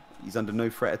him. Yeah, he's under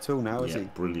no threat at all now, is he?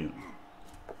 Brilliant.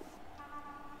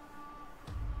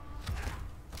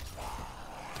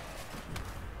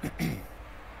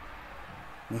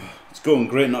 It's going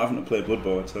great not having to play Blood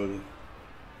Bowl, I tell you.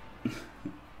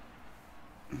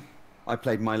 I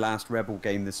played my last Rebel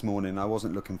game this morning. I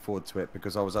wasn't looking forward to it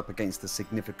because I was up against a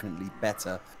significantly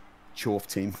better Chorf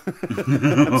team.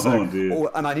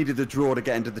 And I needed a draw to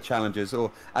get into the challenges. Or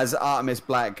as Artemis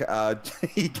Black,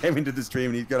 he came into the stream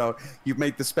and he's going, "Oh, you've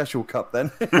made the special cup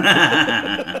then."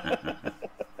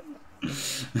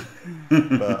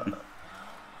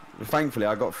 But thankfully,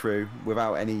 I got through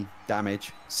without any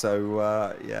damage.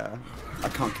 So yeah, I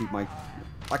can't keep my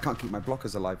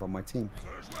blockers alive on my team.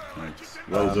 Right.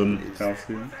 Well done,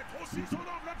 Calcium.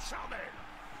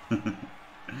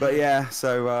 But yeah,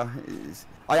 so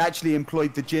I actually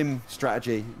employed the gym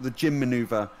strategy, the gym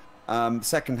maneuver.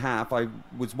 Second half, I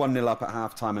was 1-0 up at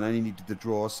half time and I only needed the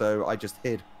draw, so I just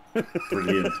hid.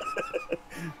 Brilliant.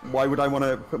 Why would I want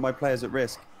to put my players at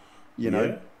risk? You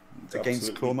know,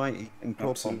 against Claw Mighty and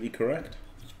Claw Absolutely correct.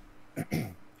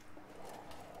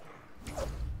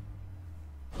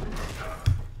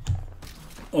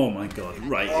 Oh my god,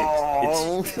 right,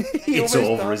 it's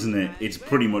over, isn't it? It's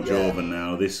pretty much over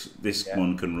now. This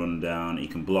one can run down, he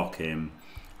can block him,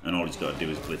 and all he's got to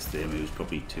do is blitz him. He was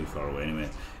probably too far away anyway.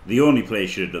 The only play he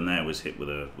should have done there was hit with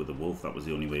a wolf. That was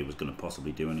the only way he was going to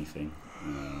possibly do anything.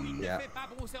 I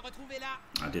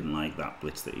didn't like that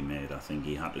blitz that he made. I think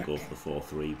he had to go for the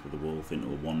 4-3 with the wolf into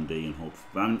a 1D and hope.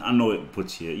 I know it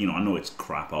puts you, I know it's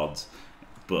crap odds,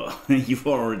 but you've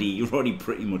already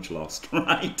pretty much lost,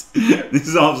 right?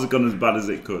 This half's gone as bad as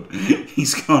it could.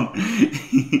 He's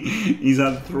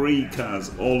had 3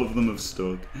 cars, all of them have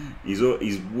stuck. His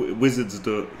wizards,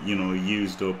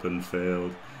 used up and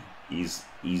failed. He's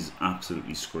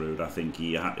absolutely screwed. I think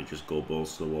he had to just go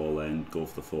balls to the wall then, go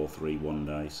for the 4-3 1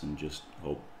 dice, and just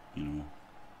hope to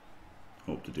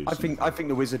do something. I think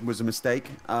the wizard was a mistake.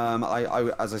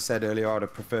 As I said earlier, I'd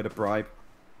have preferred a bribe.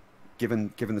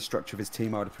 Given the structure of his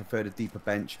team, I would have preferred a deeper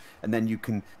bench, and then you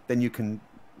can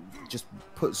just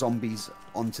put zombies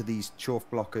onto these Chorf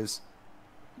blockers.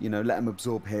 Let them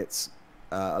absorb hits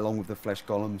along with the flesh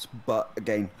golems. But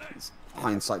again,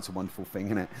 hindsight's a wonderful thing,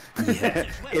 isn't it? Yeah.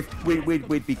 If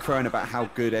we'd be crowing about how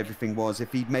good everything was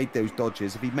if he'd made those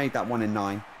dodges, if he'd made that 1 in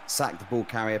 9, sacked the ball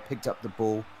carrier, picked up the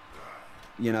ball,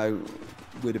 we'd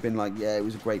have been like, yeah, it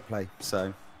was a great play.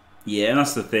 So yeah, and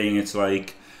that's the thing. It's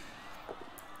like.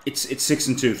 It's 6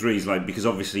 and 2 threes, because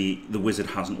obviously the wizard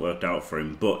hasn't worked out for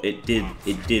him, but it did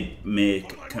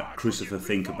make Crucifer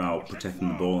think about protecting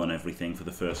the ball and everything for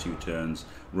the first few turns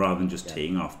rather than just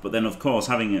teeing off. But then, of course,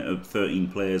 having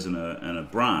 13 players and a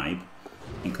bribe,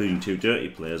 including 2 dirty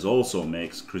players, also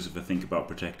makes Crucifer think about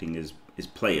protecting his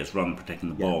players rather than protecting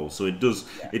the ball. So it does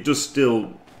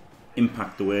still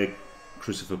impact the way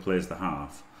Crucifer plays the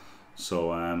half.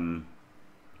 So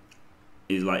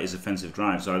is like his offensive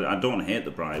drive. So I don't hate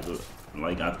the bribe, but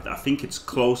like I think it's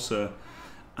closer.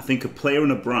 I think a player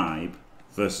and a bribe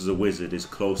versus a wizard is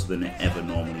closer than it ever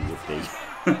normally would be.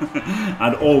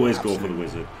 I'd always go for the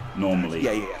wizard normally.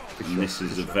 Yeah. And this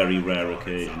is a very rare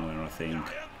occasion where I think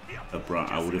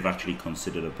I would have actually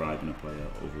considered a bribe in a player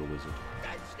over a wizard.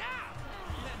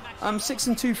 6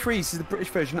 and 2 freeze is the British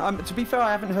version. To be fair,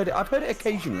 I haven't heard it. I've heard it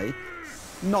occasionally,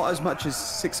 not as much as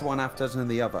 6 one half dozen and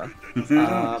the other.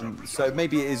 So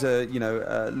maybe it is a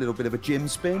a little bit of a Jim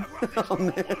spin.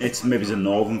 It's maybe it's a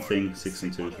northern thing. 6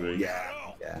 and 2 3. Yeah.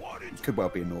 It could well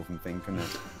be a northern thing, couldn't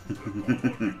it?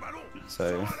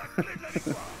 So.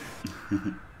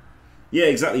 Yeah,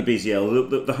 exactly,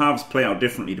 BZL. The halves play out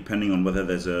differently depending on whether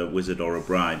there's a wizard or a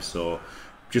bribe. So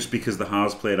just because the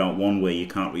halves played out one way, you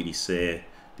can't really say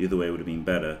the other way would have been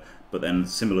better. But then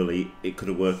similarly, it could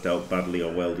have worked out badly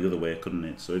or well the other way, couldn't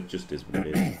it? So it just is what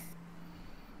it is.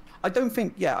 I don't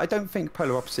think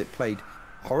Polar Opposite played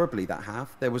horribly that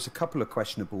half. There was a couple of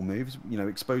questionable moves,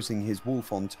 exposing his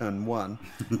wolf on turn 1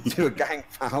 to a gang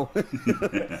foul,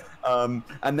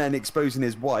 and then exposing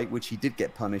his white, which he did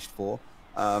get punished for.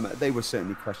 They were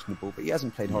certainly questionable, but he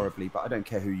hasn't played horribly. But I don't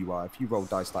care who you are. If you roll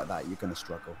dice like that, you're going to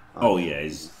struggle. Oh yeah,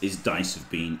 his dice have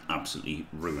been absolutely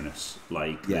ruinous.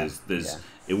 Like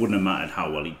it wouldn't have mattered how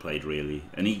well he played really,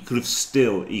 and he could have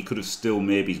still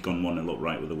maybe gone 1-0 up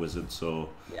right with a wizard. So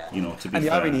to be fair. And the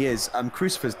irony is,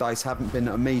 Crucifer's dice haven't been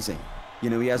amazing.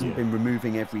 He hasn't been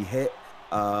removing every hit.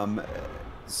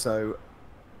 So.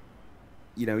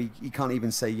 He can't even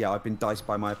say, yeah, I've been diced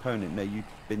by my opponent. No, you've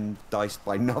been diced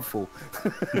by Nuffle.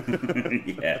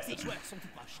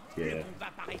 Yeah.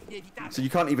 So you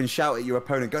can't even shout at your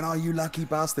opponent going, oh, you lucky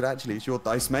bastard. Actually, it's your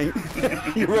dice, mate.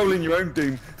 You're rolling your own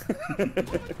doom.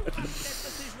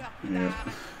 Yeah.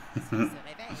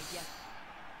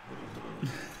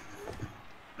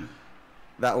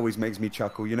 That always makes me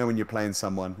chuckle. When you're playing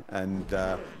someone and,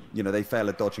 they fail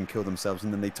a dodge and kill themselves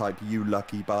and then they type, you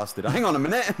lucky bastard. Hang on a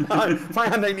minute. My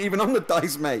hand ain't even on the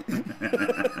dice, mate.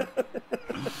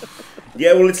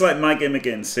 Yeah, well, it's like my game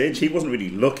against Sage. He wasn't really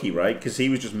lucky, right? Because he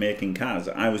was just making cas.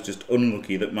 I was just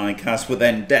unlucky that my cas were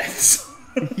then deaths.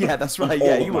 Yeah, that's right.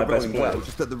 Yeah, you were rolling well,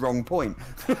 just at the wrong point.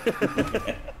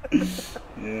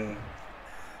 Yeah.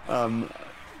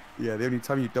 Yeah, the only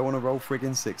time you don't want to roll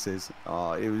friggin' 6s.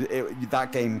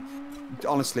 That game,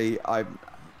 honestly, I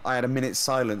had a minute's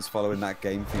silence following that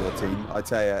game for your team. I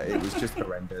tell you, it was just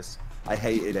horrendous. I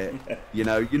hated it. You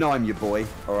know I'm your boy,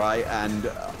 all right?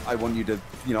 And I want you to,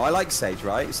 I like Sage,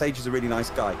 right? Sage is a really nice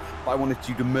guy, but I wanted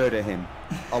you to murder him.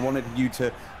 I wanted you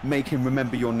to make him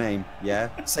remember your name, yeah?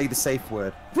 Say the safe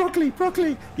word. Broccoli, but...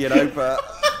 Do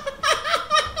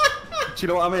you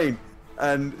know what I mean?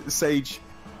 And Sage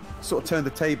sort of turned the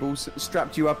tables,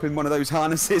 strapped you up in one of those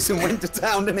harnesses and went to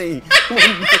town, didn't he?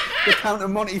 The Count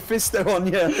of Monte Fisto on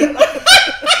you.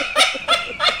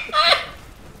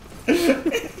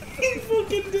 He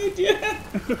fucking did, yeah.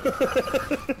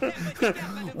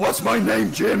 What's my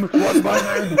name, Jim? What's my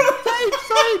name?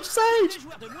 Sage!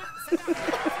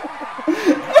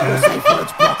 The safe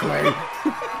word's broccoli.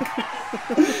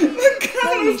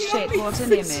 Holy shit, what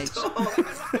an image. Don't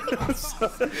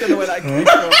know where that came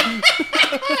from.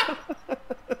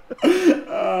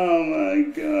 Oh my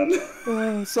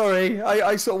god. Sorry,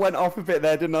 I sort of went off a bit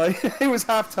there, didn't I? It was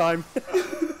half time.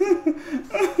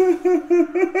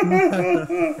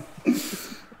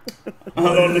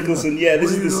 Hello, Nicholson. Yeah,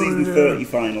 this is the season 30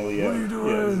 final. Yeah, this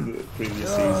is the previous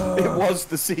season. It was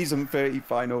the season 30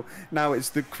 final. Now it's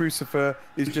the Crucifer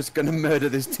is just going to murder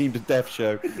this team to death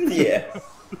show. Yeah.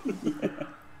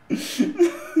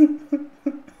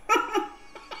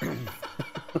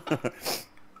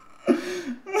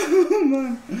 Oh,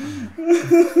 man.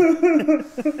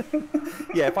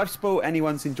 Yeah, if I've spoiled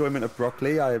anyone's enjoyment of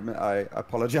broccoli, I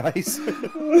apologise. To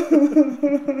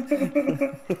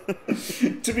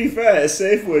be fair, a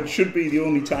safe word should be the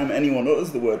only time anyone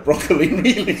utters the word broccoli,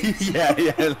 really. Yeah,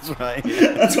 that's right.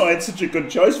 That's why it's such a good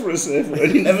choice for a safe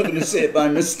word. You're never going to say it by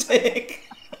mistake.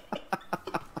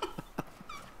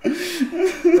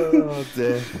 Oh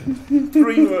dear.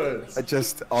 3 words. I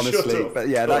just honestly, but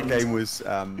yeah, that Don't. game was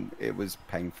it was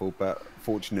painful, but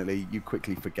fortunately you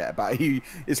quickly forget about it.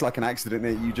 It's like an accident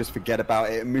that you just forget about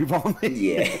it and move on.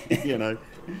 Yeah.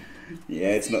 Yeah,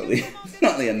 it's not the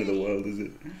end of the world, is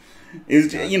it? It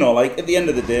was, like at the end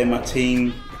of the day, my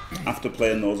team, after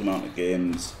playing those amount of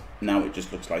games, now it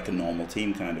just looks like a normal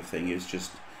team kind of thing. It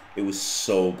was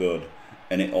so good.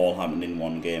 and it all happened in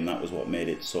one game. That was what made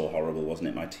it so horrible, wasn't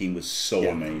it? My team was so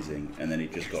amazing, and then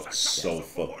it just got so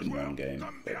fucked in one game.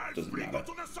 But it doesn't matter.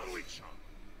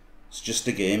 It's just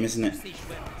a game, isn't it?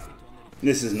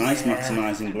 This is nice,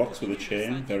 maximising blocks with a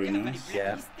chain. Very nice.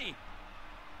 Yeah.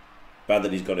 Bad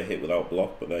that he's got a hit without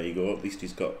block, but there you go. At least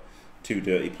he's got 2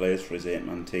 dirty players for his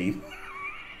 8-man team.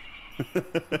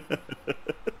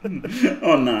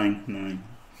 Oh, 9.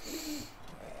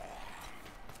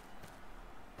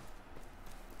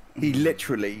 He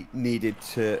literally needed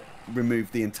to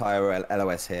remove the entire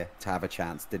LOS here to have a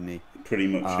chance, didn't he? Pretty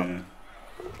much, yeah.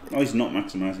 Oh, he's not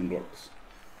maximising blocks.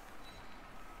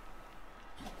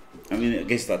 I mean, I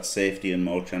guess that's safety and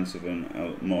more chance of a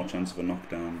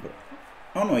knockdown. But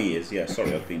oh no, he is. Yeah,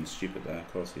 sorry, I've been stupid there.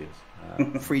 Of course he is.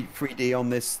 3D on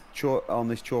this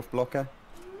Chorf blocker.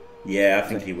 Yeah, I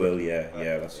think he will. Yeah.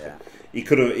 That's. He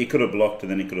could have blocked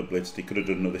and then he could have blitzed. He could have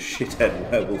done another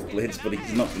shithead werewolf blitz, but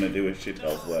he's not going to do a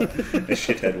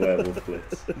shithead werewolf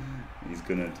blitz. He's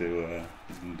going to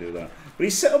do that. But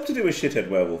he's set up to do a shithead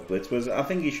werewolf blitz. Was I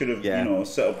think he should have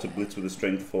set up to blitz with a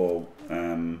strength 4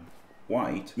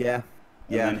 white. Yeah.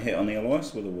 And then hit on the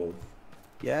LOS with a wolf.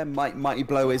 Yeah, mighty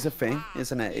blow is a thing,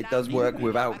 isn't it? It does work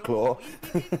without claw.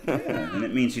 Yeah, and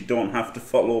it means you don't have to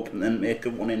follow up and then make a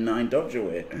 1 in 9 dodge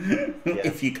away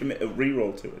if you commit a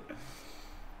reroll to it.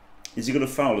 Is he going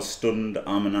to foul a stunned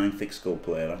armor 9 thick skull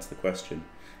player? That's the question.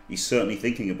 He's certainly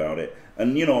thinking about it.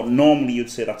 And normally you'd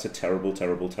say that's a terrible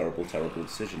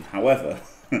decision. However,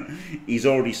 he's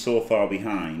already so far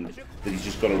behind that he's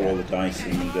just got to roll the dice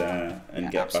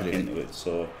and get back into it.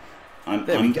 So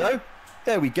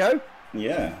There we go.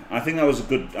 Yeah, I think that was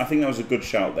a good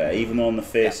shout there. Even though on the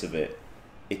face of it,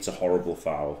 it's a horrible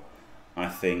foul. I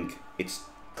think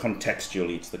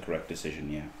contextually it's the correct decision.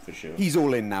 Yeah, for sure. He's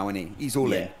all in now, isn't he? He's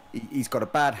all in. He's got a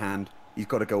bad hand. He's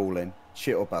got to go all in.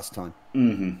 Shit or bust time.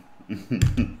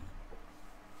 Mm-hmm.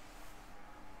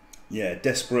 Yeah,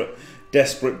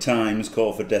 desperate times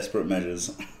call for desperate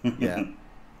measures. Yeah.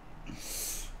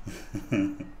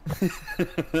 And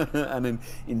an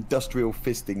industrial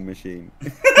fisting machine.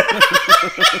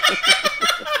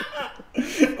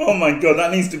 Oh my god,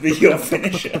 that needs to be your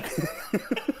finisher.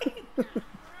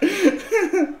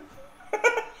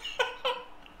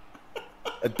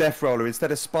 A death roller.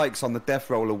 Instead of spikes on the death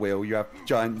roller wheel, you have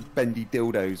giant bendy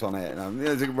dildos on it. And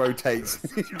as it rotates,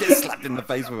 you get slapped in the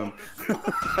face with them.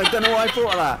 I don't know why I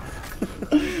thought of that.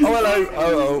 Oh, hello.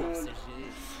 Oh.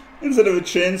 Instead of a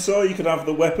chainsaw, you could have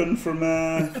the weapon from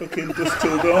fucking Dusk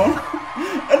Till Dawn.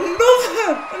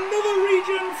 Another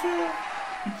regen for...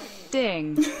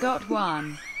 Ding. Got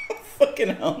one.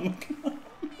 Fucking hell.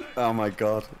 Oh my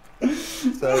god.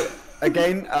 So,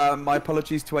 again, my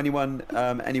apologies to anyone,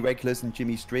 any regulars in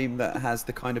Jimmy's stream that has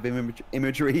the kind of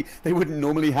imagery they wouldn't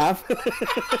normally have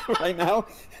right now.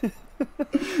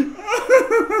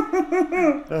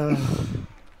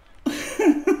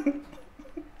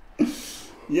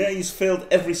 Yeah, he's failed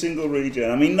every single regen.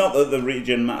 I mean, not that the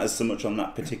regen matters so much on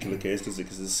that particular case, does it?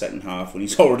 Because it's the second half when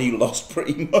he's already lost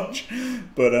pretty much.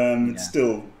 But it's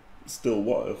still,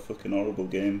 what a fucking horrible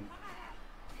game.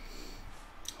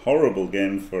 Horrible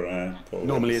game for Paul.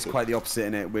 Normally it's quite the opposite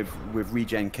in it with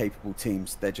regen capable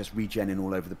teams. They're just regenning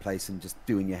all over the place and just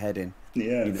doing your head in.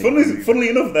 Yeah, funnily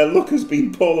enough, their luck has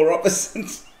been polar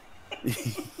opposites.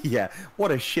 Yeah,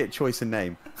 what a shit choice of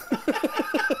name.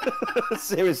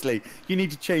 Seriously, you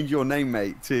need to change your name,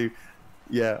 mate, to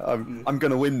I'm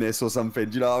gonna win this or something.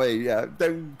 Do you know what I mean? Yeah,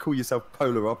 don't call yourself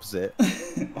polar opposite.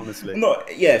 Honestly. No,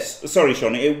 yes, sorry,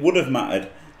 Sean. It would have mattered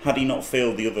had he not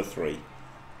failed the other 3,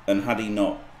 and had he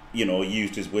not,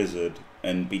 used his wizard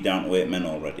and be down to 8 men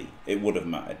already. It would have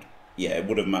mattered. Yeah, it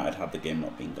would have mattered had the game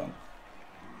not been gone.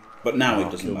 But now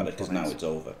it doesn't matter because now it's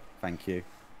over. Thank you.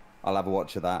 I'll have a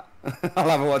watch of that. I'll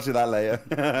have a watch of that later.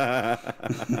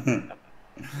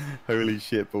 Holy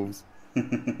shit balls.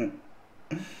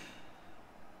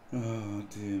 Oh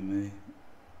dear me.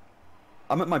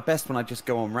 I'm at my best when I just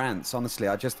go on rants, honestly.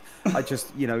 I just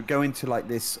go into like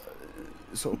this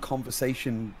sort of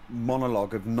conversation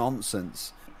monologue of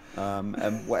nonsense.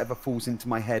 And whatever falls into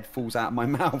my head falls out of my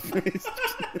mouth.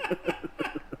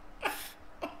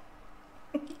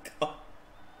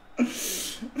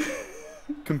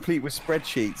 Complete with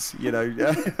spreadsheets,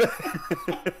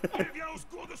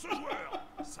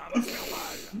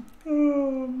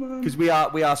 Because we are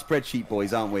spreadsheet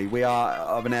boys, aren't we? We are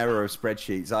of an era of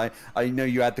spreadsheets. I know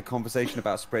you had the conversation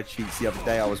about spreadsheets the other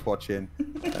day I was watching,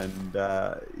 and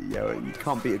you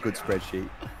can't beat a good spreadsheet.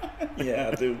 Yeah,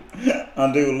 I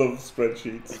do love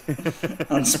spreadsheets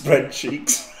and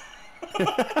spreadsheets.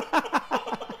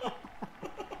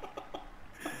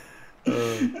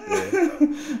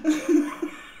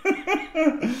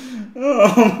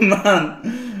 Oh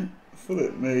man,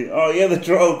 flip me. Oh yeah, the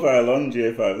troll pile on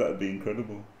J5. That'd be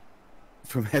incredible.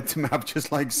 From head to map,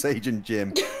 just like Sage and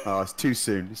Jim. Oh, it's too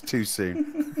soon. It's too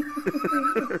soon.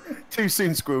 Too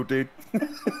soon, Squirrel dude.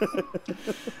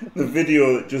 The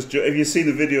video that just Joe... Have you seen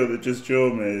the video that just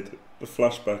Joe made? The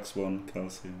flashbacks one,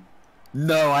 Calcium.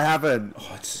 No, I haven't.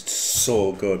 Oh, it's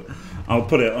so good. I'll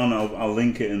put it on. I'll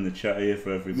link it in the chat here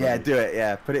for everybody. Yeah, do it.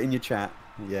 Yeah, put it in your chat.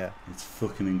 Yeah. It's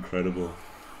fucking incredible.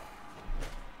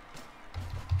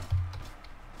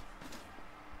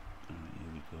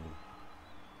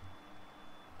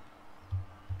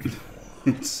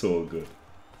 It's so good.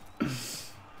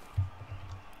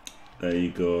 There you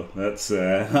go. That's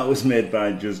that was made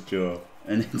by Just Joe,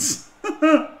 and it's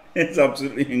it's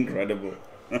absolutely incredible.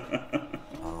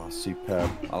 Oh, superb!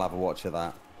 I'll have a watch of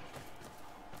that.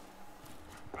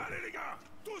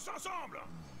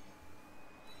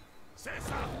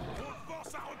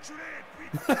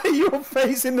 Your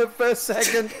face in the first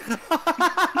second.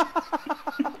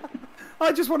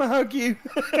 I just want to hug you.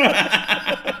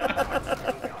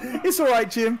 It's all right,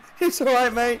 Jim. It's all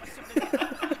right, mate.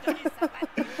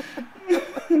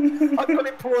 I've got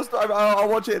it paused. I'll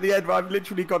watch it at the end, but I've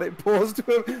literally got it paused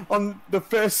on the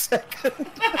first second.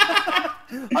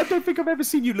 I don't think I've ever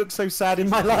seen you look so sad in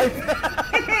my life.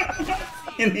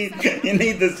 You need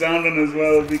the sound on as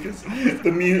well, because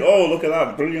the music. Oh, look at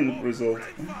that! Brilliant result.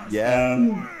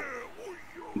 Yeah.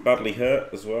 Badly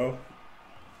hurt as well.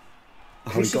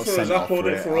 Crucifer has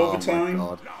uploaded for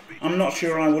overtime. I'm not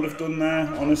sure I would have done there,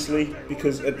 honestly,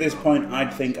 because at this point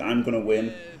I'd think I'm going to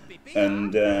win,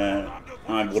 and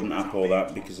I wouldn't upload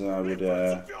that because I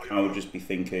would just be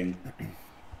thinking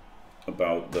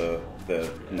about the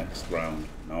next round.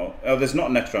 No, oh, there's not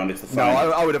a next round. It's the final.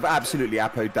 No, I would have absolutely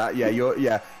appoed that. Yeah, you're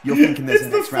thinking there's a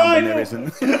next round when there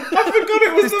isn't. I forgot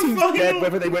it was this the team's final. dead,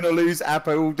 whether they win or lose,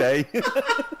 appo all day.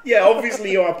 Yeah,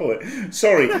 obviously you appo it.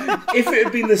 Sorry, if it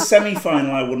had been the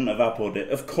semi-final, I wouldn't have appoed it.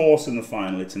 Of course, in the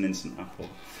final, it's an instant appo.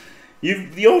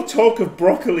 Your talk of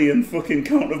broccoli and fucking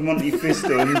Count of Monte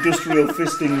Fisto and industrial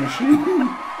fisting machine,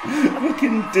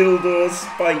 fucking dildo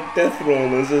spiked death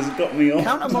rollers has got me off.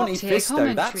 Count of Monte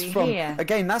Fisto. That's from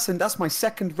again. That's my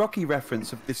second Rocky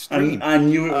reference of this stream. I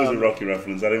knew it was a Rocky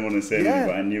reference. I didn't want to say anything,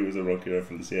 but I knew it was a Rocky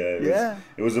reference. Yeah,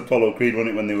 it was Apollo Creed,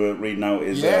 wasn't it, when they were reading out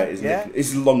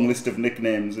his long list of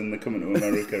nicknames in the Coming to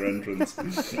America entrance.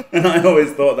 And I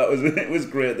always thought it was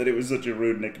great that it was such a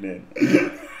rude nickname.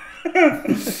 Well,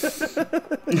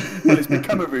 it's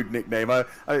become a rude nickname.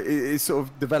 It sort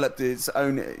of developed its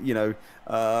own,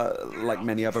 like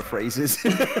many other phrases.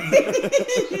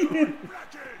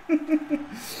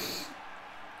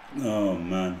 Oh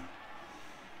man.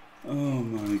 Oh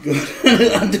my god.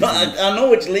 I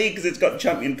know which league because it's got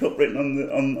Champion Cup written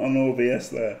on OBS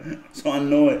there. So I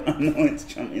know it's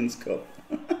Champions Cup.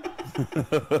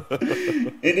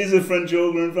 It is a French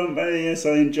ogre and vampire. Yes,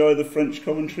 I enjoy the French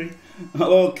commentary.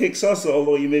 Hello, Kixos,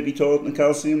 although you may be talking to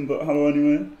Calcium, but hello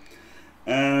anyway.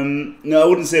 No, I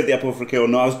wouldn't save the apple for a KO.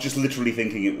 No, I was just literally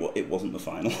thinking it wasn't the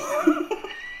final.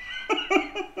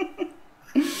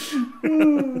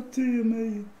 Oh dear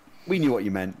me. We knew what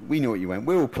you meant.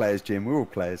 We're all players, Jim. We're all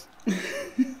players.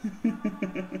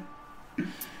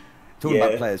 Talking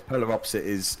about players, PolarOpposite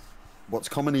is what's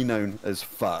commonly known as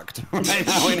fucked right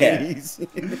nowadays.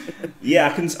 Yeah,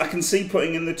 I can see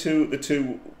putting in the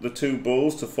two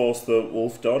bulls to force the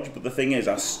wolf dodge, but the thing is,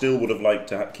 I still would have liked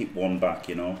to keep one back.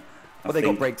 Well, they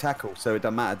got break tackle, so it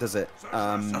doesn't matter, does it?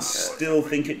 I still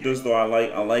think it does, though. I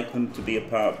like them to be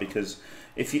apart because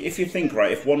if you think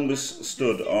right, if one was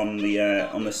stood on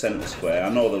the centre square, I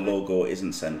know the logo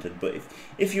isn't centred, but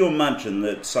if you imagine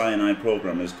that Cyanide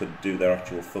programmers could do their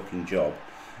actual fucking job.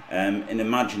 And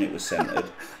imagine it was centred.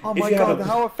 Oh my god,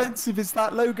 how offensive is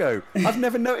that logo? I've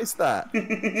never noticed that.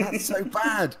 That's so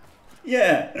bad.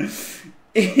 Yeah.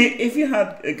 If you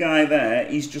had a guy there,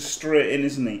 he's just straight in,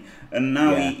 isn't he? And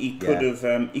now he could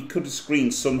have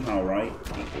screened somehow, right?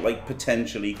 Like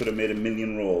potentially, he could have made a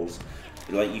million rolls.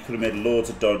 Like you could have made loads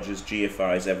of dodges,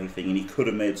 GFIs, everything, and he could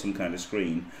have made some kind of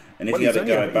screen. And if he had a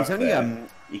guy back there,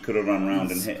 he could have run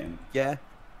around and hit him. Yeah,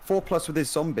 4+ with his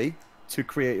zombie to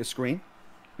create a screen.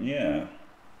 Yeah.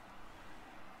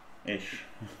 Ish.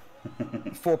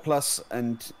 4+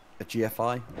 and a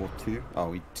GFI or 2.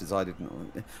 Oh, he decided not.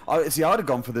 See, I'd have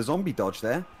gone for the zombie dodge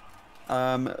there,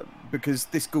 because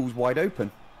this ghoul's wide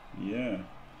open. Yeah.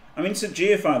 I mean, it's a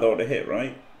GFI though to hit,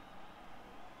 right?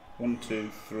 1, 2,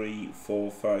 3,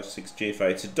 4, 5, 6 GFI.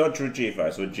 It's a dodge or a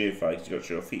GFI, so a GFI because you've got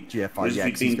your feet. GFI, whereas if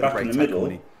he'd been back in the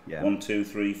middle, 1, 2,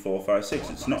 3, 4, 5, 6,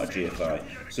 it's not a GFI.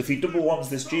 So if he double ones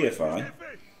this GFI,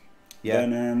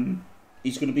 then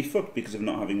he's going to be fucked because of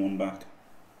not having one back.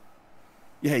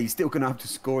 Yeah, he's still going to have to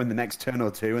score in the next turn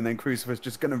or two, and then Crucifer's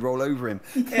just going to roll over him.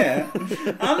 Yeah,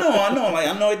 I know. Like,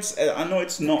 I know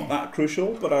it's not that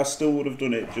crucial, but I still would have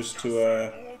done it just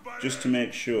to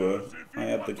make sure I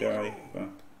had the guy back.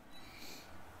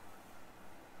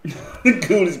 The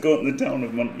goal is going to the town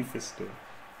of Montefisto.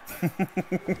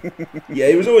 Yeah,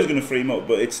 he was always going to free him up,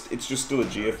 but it's just still a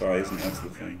GFI, isn't it? That's the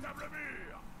thing.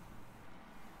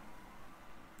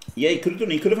 Yeah, he could have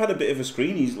done. He could have had a bit of a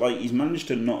screen. He's managed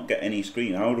to not get any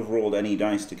screen. I would have rolled any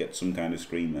dice to get some kind of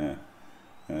screen there.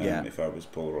 If I was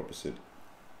PolarOpposite.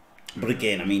 But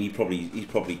again, I mean, he's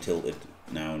probably tilted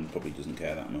now and probably doesn't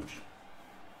care that much.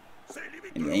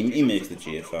 And he makes the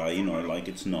GFI. You know, like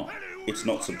it's not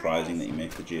surprising that he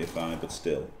makes the GFI, but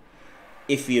still,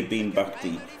 if he had been back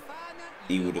deep,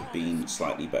 he would have been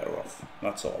slightly better off.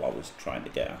 That's all I was trying to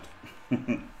get at.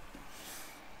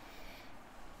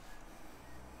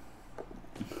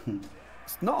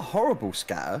 It's not a horrible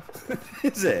scatter,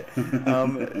 is it?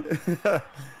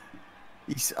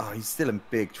 He's still in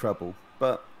big trouble,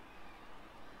 but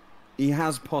he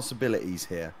has possibilities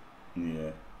here.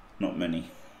 Yeah, not many.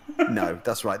 No,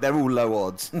 that's right. They're all low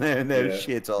odds. They're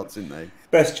shit odds, aren't they?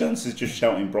 Best chance is just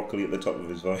shouting broccoli at the top of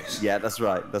his voice. Yeah, that's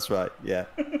right. That's right. Yeah.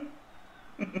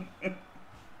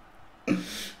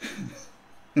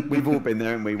 We've all been there,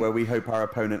 haven't we? Where we hope our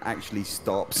opponent actually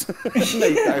stops.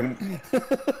 They don't.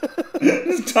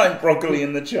 Just type broccoli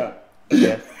in the chat.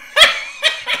 Yeah.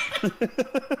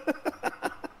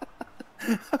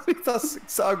 I think that's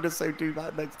so I'm gonna so do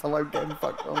that next time I'm getting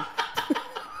fucked on.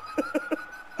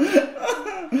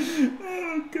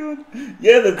 Oh god.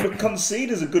 Yeah, the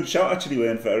concede is a good shot actually,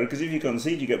 Wayne Ferrer, because if you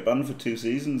concede you get banned for 2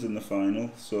 seasons in the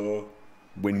final, so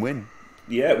win-win.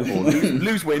 Yeah, win-win.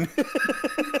 Lose-win. Broccoli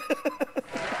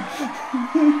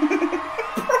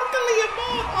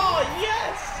emote! Oh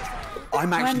yes!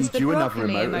 I'm actually due another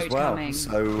emote as well. Coming?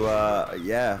 So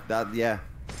yeah, that yeah.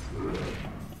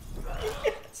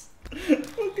 Yes.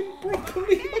 Fucking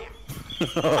broccoli.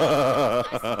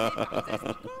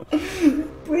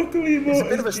 Broccoli emote. It's a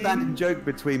bit of a standing joke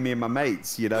between me and my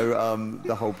mates, you know,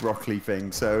 the whole broccoli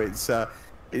thing. So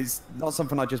it's not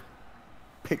something I just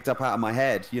picked up out of my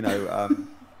head, you know.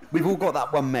 We've all got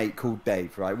that one mate called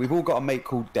Dave, right? We've all got a mate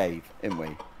called Dave, haven't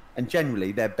we? And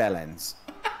generally they're bellends,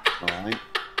 all right?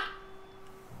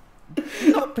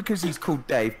 Not because he's called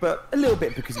Dave, but a little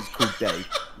bit because he's called Dave,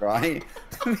 right?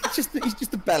 he's just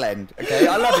a bellend, okay?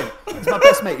 I love him. He's my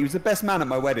best mate. He was the best man at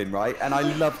my wedding, right? And I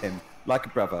love him like a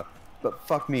brother. But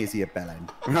fuck me, is he a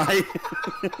bellend, right?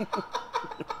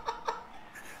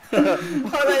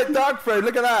 Oh, there, Dark Throw,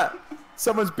 look at that.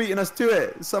 Someone's beating us to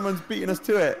it. Someone's beating us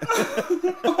to it.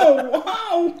 Oh,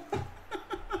 wow.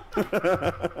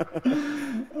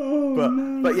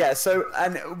 But yeah, so,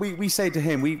 and we say to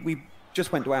him, we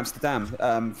just went to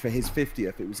Amsterdam for his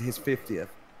 50th. It was his 50th.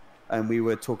 And we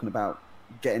were talking about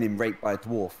getting him raped by a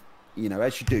dwarf, you know,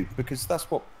 as you do, because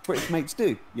that's what British mates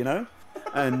do, you know?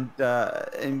 And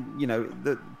you know,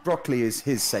 the broccoli is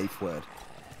his safe word.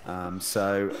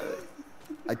 So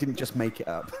I didn't just make it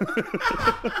up.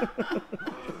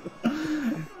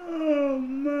 Oh,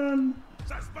 man.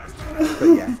 But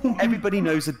yeah, everybody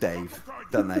knows a Dave,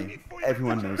 don't they?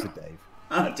 Everyone knows a Dave.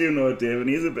 I do know a Dave, and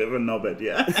he's a bit of a knobhead,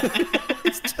 yeah.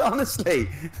 It's honestly.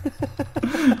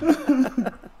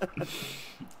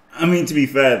 I mean, to be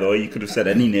fair though, you could have said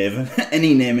any name,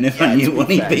 and if I knew one,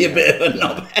 he'd be a bit of a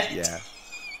knobhead. Yeah,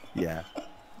 yeah.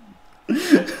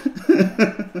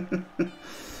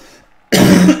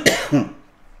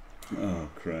 Oh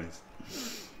Christ!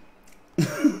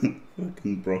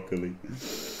 Fucking broccoli.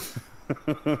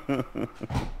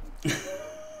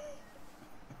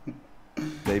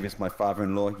 Davis, my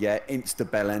father-in-law. Yeah, insta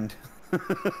bellend.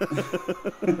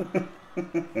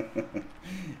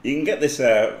 You can get this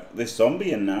this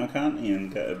zombie in now, can't you?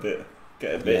 And get a bit, Yeah.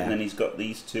 and then he's got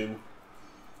these two.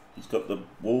 He's got the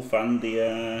wolf and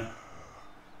the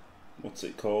what's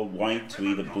it called? White to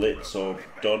either blitz or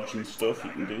dodge and stuff.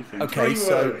 You can do things. Okay,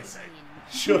 so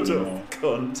Shut up,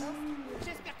 cunt.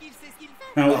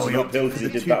 Now it's an uphill because he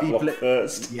did that block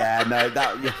first. yeah, no,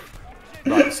 that yeah.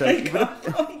 Right, so He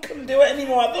couldn't do it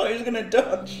anymore. I thought he was going to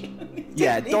dodge.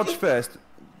 yeah, dodge first,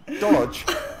 dodge,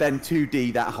 then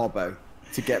 2D that hobbo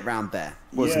to get round there,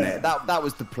 wasn't Yeah. it? That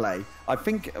was the play. I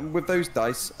think with those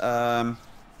dice, no,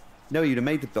 you'd have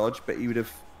made the dodge, but you would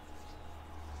have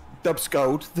dub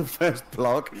skulled the first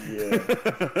block. Yeah.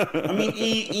 I mean,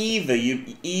 either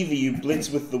you blitz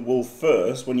with the wolf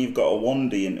first when you've got a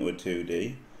 1D into a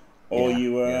 2D, or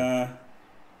Yeah,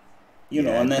 you You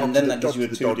know, and then that gives you a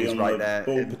Dodge to the 2D on right the there.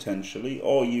 bull potentially,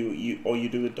 or you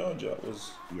do a dodge. That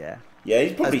was Yeah. yeah.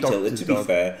 He's probably As dodge tilted. to To be dodge.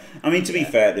 fair, I mean to be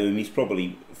fair to him, he's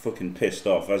probably fucking pissed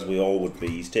off, as we all would be.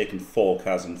 He's taken 4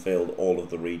 Kaz and failed all of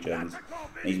the regens.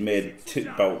 He's made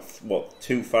about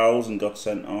 2 fouls and got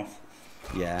sent off.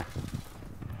 Yeah.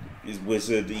 His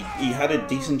wizard, he had a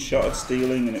decent shot at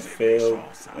stealing and it failed,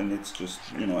 and it's just,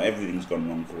 you know, everything's gone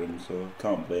wrong for him, so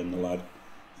can't blame the lad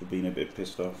for being a bit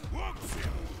pissed off.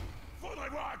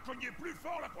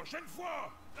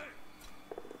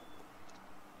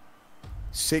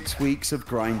 6 weeks of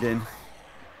grinding,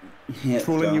 Yeah,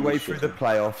 crawling your way damn through shit. the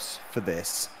playoffs for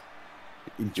this.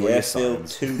 Enjoy Yeah, your still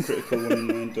silence. 2 critical 1 in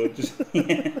 9 dodges.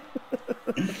 Yeah.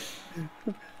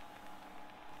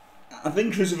 I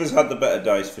think Crucifer's had the better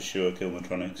dice for sure,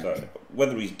 Kilmatronics.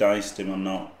 Whether he's diced him or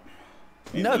not.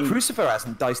 No, Crucifer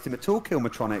hasn't diced him at all,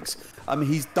 Kilmatronics.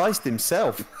 He's diced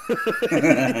himself.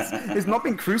 It's not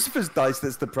been Crucifer's dice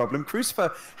that's the problem.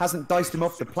 Crucifer hasn't diced him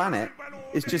off the planet.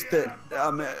 It's just that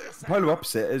Polar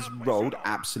Opposite has rolled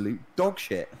absolute dog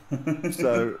shit.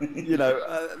 So, you know,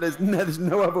 there's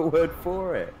no other word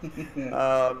for it.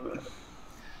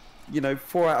 You know,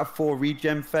 4 out of 4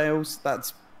 regen fails,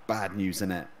 that's bad news,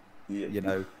 isn't it? Yeah. You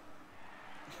know.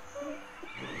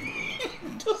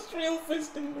 Industrial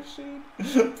fisting machine.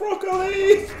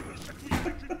 Broccoli!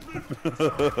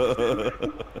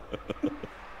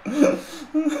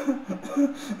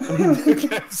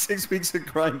 6 weeks of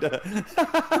grinder.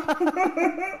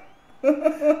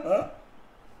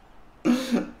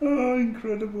 Oh,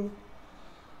 incredible.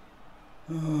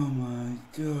 Oh my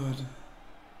god.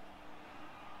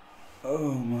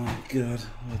 Oh my god.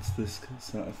 What's this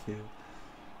Satterfield?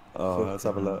 Oh, let's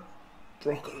have a look.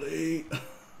 Broccoli.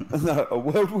 No, a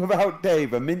world without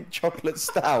Dave, a mint chocolate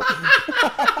stout.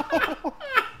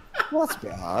 Well, that's a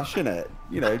bit harsh, isn't it?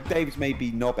 You know, Dave's may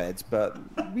be knobheads, but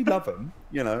we love him,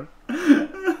 you know.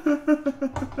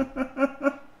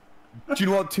 Do you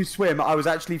know what, to swim? I was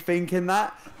actually thinking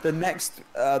that the next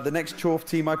Chorf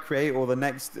team I create, or the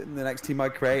next team I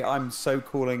create, I'm so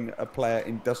calling a player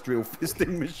Industrial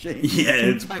Fisting Machine. Yeah,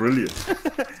 it's brilliant.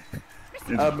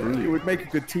 It would make a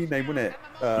good team name, wouldn't it?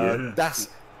 Yeah.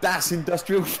 That's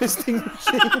Industrial Fisting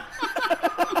Machine.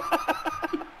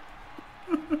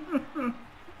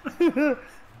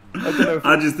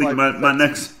 I just think my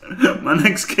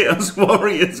next Chaos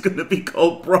Warrior is going to be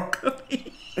called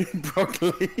Broccoli.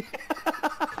 Broccoli.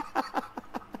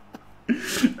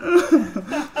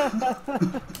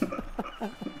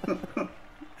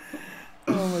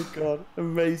 Oh my god,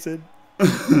 amazing.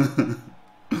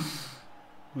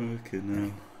 Okay,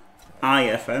 now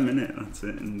IFM, innit? That's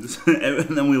it.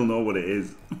 And then we'll know what it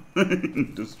is.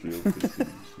 Industrial Fisting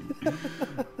Machine.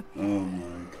 Oh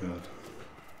my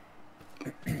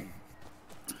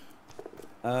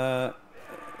god.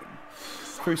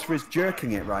 Crucifer is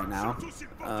jerking it right now.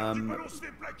 I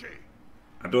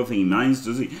don't think he minds,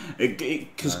 does he?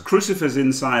 Because Crucifer's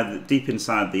deep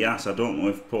inside the ass. I don't know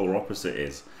if Polar Opposite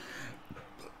is.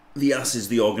 The ass is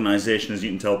the organisation, as you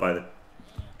can tell by the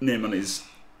name on his,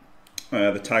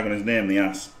 the tag on his name, the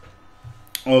ass.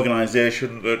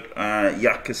 Organisation that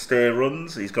Yakastay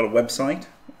runs. He's got a website,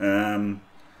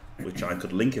 which I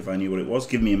could link if I knew what it was.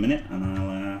 Give me a minute,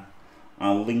 and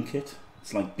I'll link it.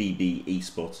 It's like BB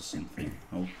Esports or something.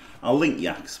 I'll link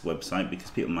Yak's website because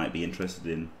people might be interested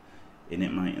in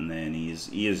it, mate. And then he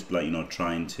is like, you know,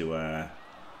 trying to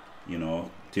you know,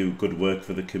 do good work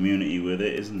for the community with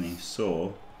it, isn't he?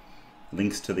 So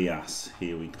links to the ass.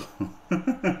 Here we go.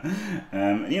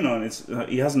 You know,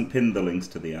 he hasn't pinned the links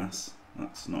to the ass.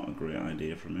 That's not a great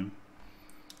idea from him.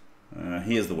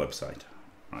 Here's the website.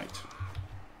 Right.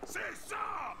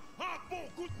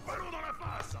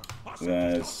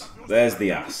 There's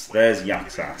the ass. There's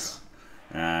Yak's ass.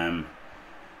 As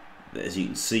you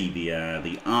can see,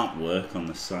 the artwork on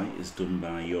the site is done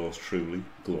by yours truly,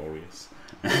 glorious.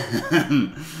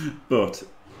 But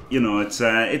you know, it's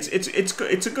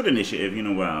a good initiative. You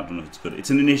know, well, I don't know if it's good. It's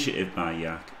an initiative by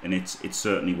Yak, and it's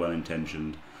certainly well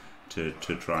intentioned to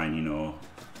try and, you know,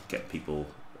 get people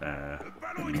you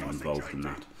know, involved in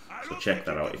that. So check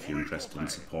that out if you're interested in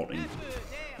supporting.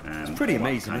 It's pretty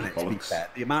amazing, isn't it, to be fair?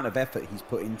 The amount of effort he's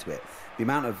put into it, the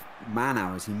amount of man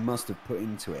hours he must have put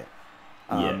into it.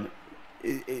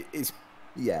 It's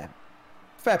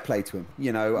fair play to him,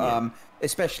 you know,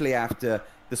 especially after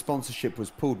the sponsorship was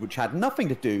pulled, which had nothing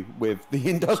to do with the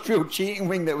industrial cheating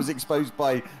ring that was exposed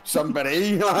by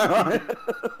somebody.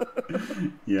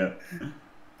 Yeah.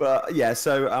 But yeah,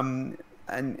 so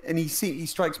and he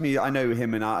strikes me. I know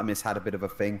him and Artemis had a bit of a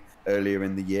thing earlier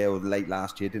in the year or late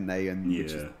last year, didn't they? And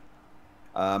yeah.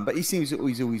 but he's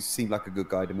always seemed like a good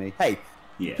guy to me. Hey,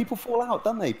 Yeah. People fall out,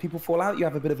 don't they? People fall out. You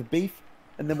have a bit of a beef,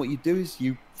 and then what you do is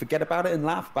you forget about it and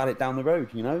laugh about it down the road.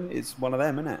 You know, it's one of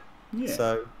them, isn't it? Yeah.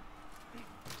 So.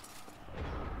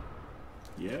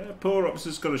 Yeah,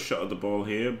 PolarOpposite's got a shot at the ball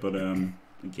here, but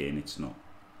again, it's not.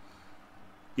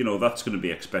 You know, that's going to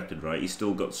be expected, right? He's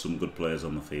still got some good players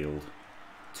on the field.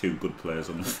 2 good players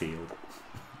on the field.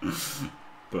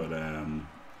 But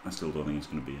I still don't think it's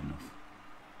going to be enough.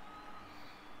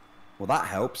 Well, that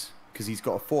helps, because he's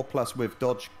got a 4+ with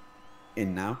dodge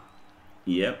in now.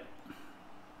 Yep.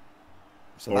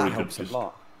 So that helps a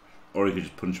lot. Or he could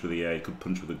just punch with he could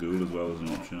punch with a ghoul as well as an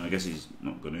option. I guess he's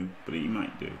not going to, but he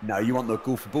might do. No, you want the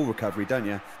ghoul for ball recovery, don't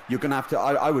you? You're going to have to...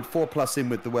 I would 4+ in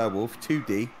with the werewolf,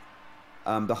 2D,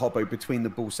 the hobbo between the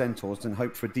bull centaurs, and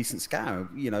hope for a decent scour,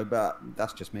 you know, but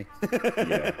that's just me.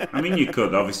 Yeah. I mean, you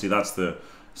could. Obviously, that's the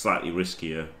slightly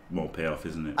riskier, more payoff,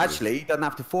 isn't it? Actually, he doesn't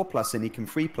have to 4+ in, he can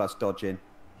 3+ dodge in.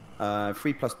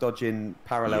 3+ dodge in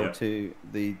parallel to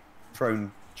the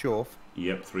prone Chorf.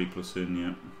 Yep, 3+ in,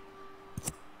 yep.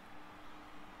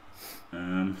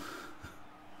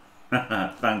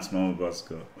 Thanks, Mama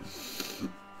Bosco.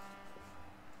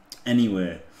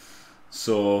 Anyway,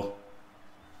 so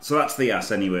that's the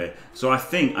ass anyway. So I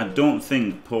don't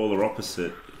think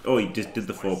PolarOpposite. Oh, he did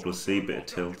the 4+C, bit of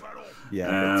tilt.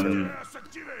 Yeah.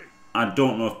 I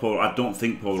don't know if I don't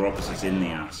think PolarOpposite's in the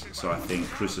ass. So I think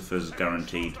Crucifer's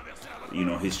guaranteed, you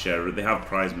know, his share. They have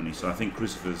prize money, so I think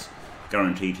Crucifer's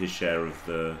guaranteed his share of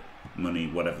the money,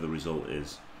 whatever the result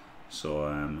is. So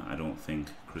I don't think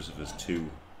Crucifer's too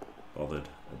bothered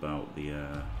about the.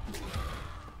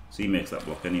 So he makes that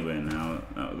block anyway. Now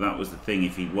that was the thing.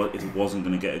 If he wasn't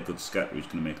going to get a good scatter, he was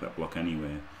going to make that block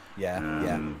anyway.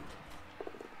 Yeah.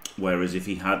 Whereas if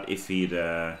he'd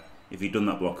done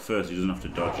that block first, he doesn't have to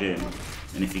dodge in,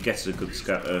 and if he gets a good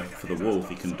scatter for the wolf,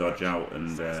 he can dodge out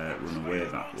and run away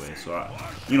that way. So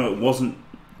it wasn't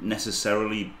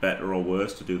necessarily better or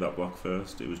worse to do that block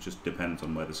first. It was just depends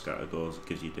on where the scatter goes. It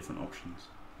gives you different options.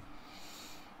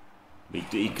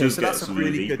 He does so get that's some a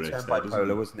really AV good breaks turn by there,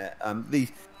 Polar, wasn't it?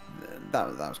 That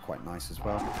was quite nice as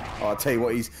well. Oh, I'll tell you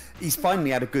what, he's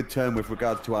finally had a good turn with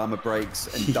regards to armor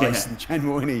breaks and dice in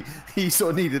general, and he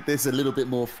sort of needed this a little bit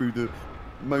more through the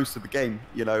most of the game.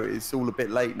 You know, it's all a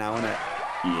bit late now, isn't it?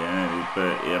 Yeah,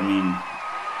 but I mean,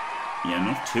 yeah,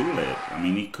 not too late. I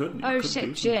mean, he could. Oh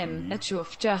shit, Jim, a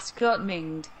Chorf just got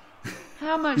minged.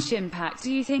 How much impact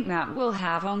do you think that will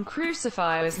have on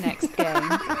Crucifer's next game?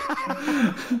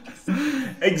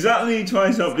 Exactly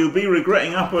twice up. He'll be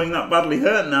regretting appling that badly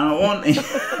hurt now, won't he?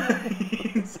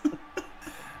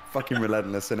 Fucking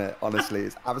relentless, isn't it? Honestly,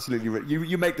 it's absolutely.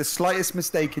 You make the slightest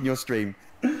mistake in your stream,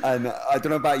 and I don't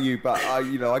know about you, but I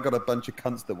got a bunch of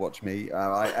cunts that watch me,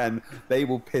 and they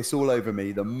will piss all over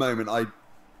me the moment I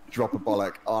drop a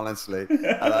bollock. Honestly,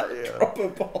 Drop a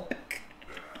bollock.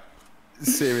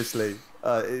 Seriously,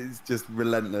 it's just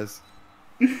relentless.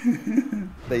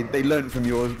 They learn from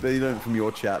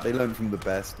your chat. They learn from the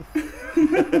best.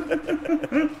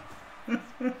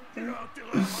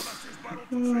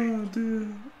 Oh dear.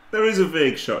 There is a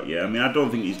vague shot, yeah. I mean, I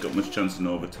don't think he's got much chance in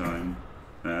overtime.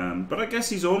 But I guess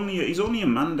he's only a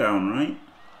man down, right?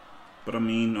 But I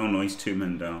mean, oh no, he's 2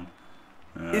 men down.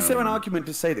 Is there an argument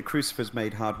to say that Crucifer's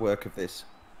made hard work of this?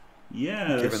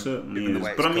 Yeah, there certainly is.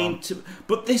 But I mean,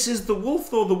 but this is the wolf,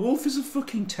 though. The wolf is a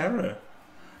fucking terror.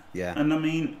 Yeah. And I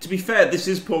mean, to be fair, this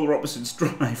is PolarOpposite's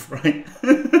drive, right?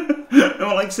 I'm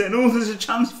not like saying, oh, there's a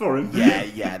chance for him.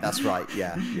 Yeah, that's right.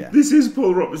 Yeah. This is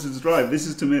PolarOpposite's drive. This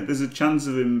is to make there's a chance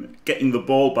of him getting the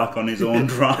ball back on his own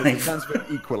drive. There's a chance for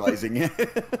equalising, yeah.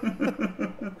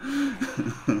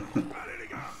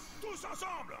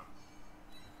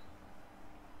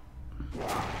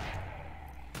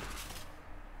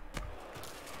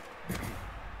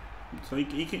 So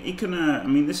he can. I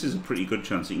mean, this is a pretty good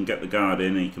chance. He can get the guard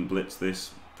in. And he can blitz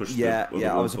this. Push. Yeah.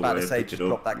 I was about to say, just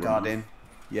drop that guard in.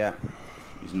 Yeah.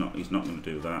 He's not going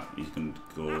to do that. He's going to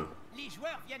go.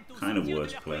 Kind of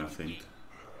worse play, I think.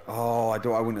 Oh, I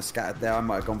wouldn't have scattered there. I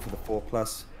might have gone for the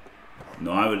 4+.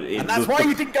 No, I would. And that's why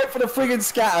you didn't go for the friggin'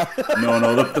 scatter.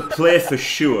 No. The play for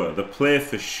sure. The play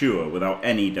for sure, without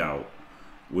any doubt,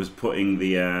 was putting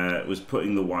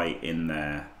the white in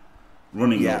there.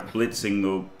 Running up,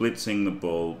 blitzing the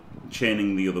bull,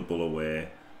 chaining the other bull away,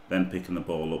 then picking the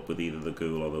ball up with either the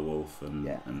ghoul or the wolf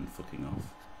and fucking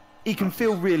off. He can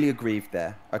feel really aggrieved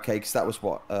there, okay, because that was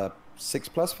what,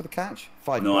 6+ for the catch?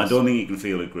 5+? No, I don't think he can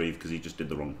feel aggrieved because he just did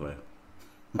the wrong play.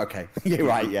 Okay, you're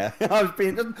right, yeah.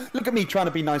 Look at me trying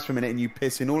to be nice for a minute and you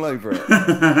pissing all over it.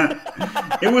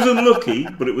 It was unlucky,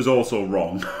 but it was also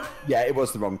wrong. Yeah, it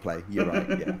was the wrong play. You're right,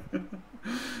 yeah.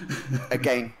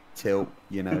 Again, tilt,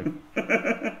 you know.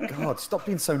 God, stop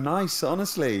being so nice,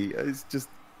 honestly. It's just...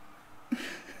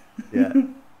 Yeah.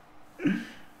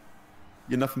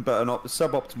 You're nothing but an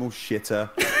suboptimal shitter.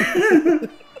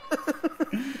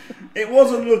 It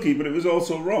was unlucky, but it was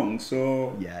also wrong,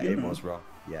 so... Yeah, it was wrong.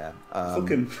 Yeah.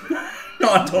 Fucking... No,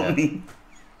 I don't mean...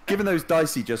 Given those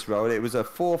dice he just rolled, it was a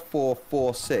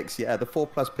 4-4-4-6. Yeah, the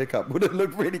 4+ pickup would have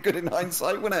looked really good in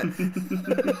hindsight, wouldn't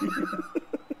it?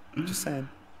 Just saying.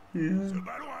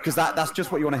 Because that's just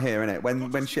what you want to hear, innit?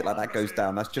 When shit like that goes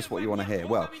down, that's just what you want to hear.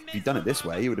 Well, if you'd done it this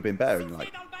way, it would have been better. And you're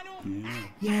like,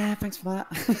 yeah, thanks for that.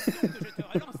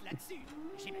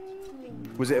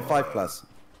 Was it a 5+?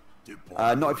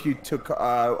 Not if you took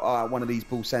one of these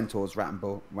bull centaurs, rat and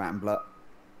blut.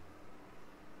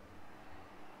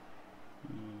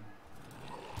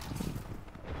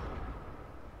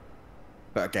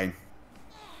 But again,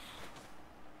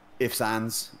 ifs,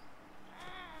 ands,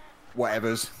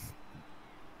 whatevers.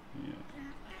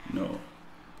 Yeah.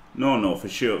 No, for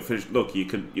sure. Look,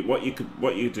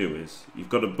 what you do is you've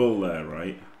got a bull there,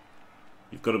 right?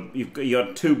 You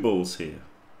had 2 bulls here,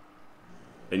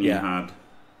 and you had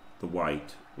the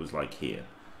white was like here,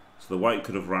 so the white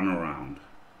could have run around,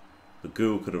 the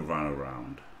ghoul could have run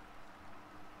around,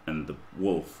 and the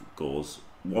wolf goes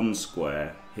 1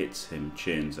 square, hits him,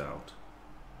 chains out.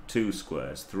 2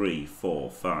 squares, 3, 4,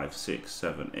 5, 6,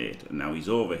 7, 8, and now he's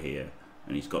over here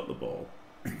and he's got the ball,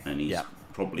 and he's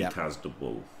probably cast a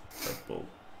bull.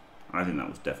 I think that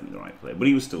was definitely the right play, but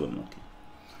he was still unlucky,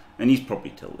 and he's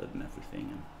probably tilted and everything.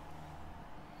 And...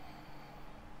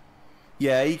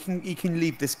 Yeah, he can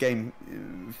leave this game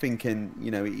thinking,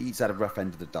 you know, he's had a rough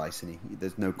end of the dice, and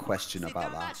there's no question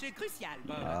about that.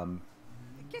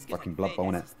 Fucking Blood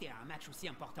Bowl, innit?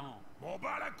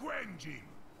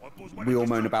 We all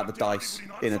moan about the dice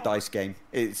in a dice game.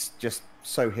 It's just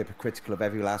so hypocritical of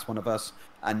every last one of us,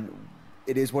 and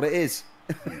it is what it is.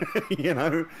 You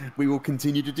know, we will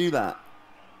continue to do that.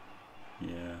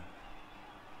 Yeah.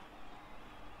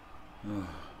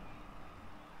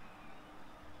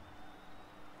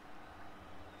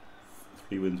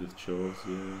 3 wins with Chorfs,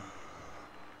 yeah.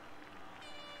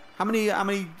 How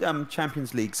many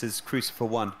Champions Leagues has Crucifer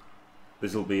won?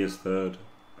 This will be his 3rd.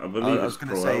 I believe. I was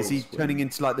going to say, is he turning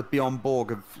into like the Beyond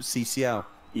Borg of CCL?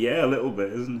 Yeah, a little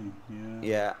bit, isn't he? Yeah.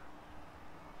 Yeah.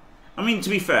 I mean, to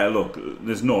be fair, look,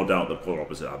 there's no doubt that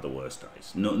PolarOpposite had the worst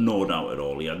dice. No doubt at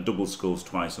all. He had double skulls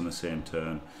twice on the same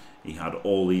turn. He had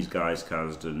all these guys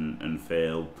cast and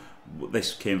fail.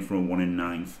 This came from a 1 in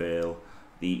 9 fail.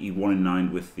 He 1 in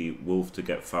 9 with the wolf to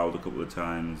get fouled a couple of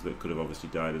times. That could have obviously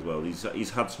died as well.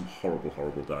 He's had some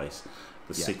horrible dice.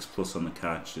 The 6+ on the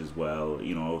catch as well.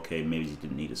 You know, okay, maybe he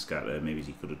didn't need a scatter. Maybe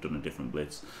he could have done a different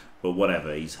blitz. But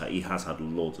whatever, he has had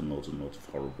loads and loads of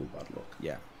horrible bad luck.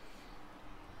 Yeah.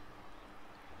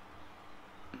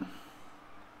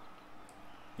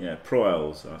 Yeah, Pro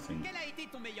L's, I think.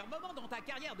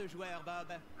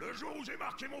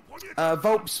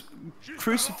 Volps,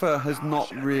 Crucifer has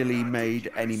not really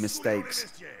made any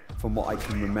mistakes from what I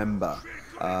can remember.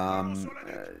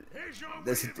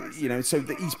 You know, so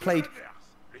he's played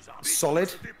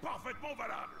solid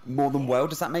more than well.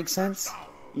 Does that make sense?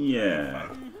 Yeah.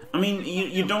 I mean,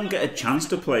 you don't get a chance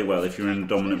to play well if you're in a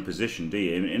dominant position, do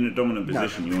you? In a dominant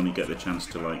position, you only get the chance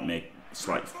to like make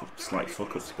slight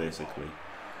fuck-ups, basically.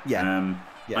 Yeah.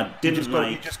 I didn't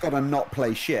you just got to not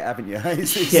play shit, haven't you?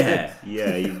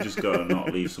 Yeah, you've just got to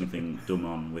not leave something dumb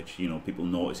on, which, you know, people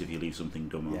notice if you leave something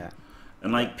dumb on. Yeah.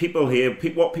 And like people here,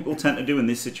 what people tend to do in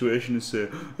this situation is say,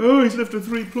 "Oh, he's left a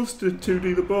 3+ to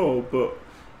 2D the ball," but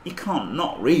you can't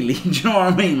not really. Do you know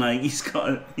what I mean? Like he's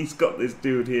got this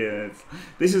dude here.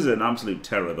 This is an absolute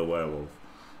terror, the werewolf.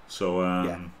 So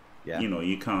you know,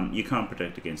 you can't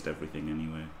protect against everything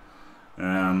anyway.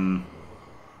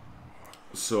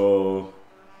 So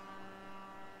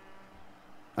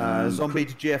Zombie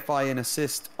to GFI and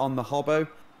assist on the hobo.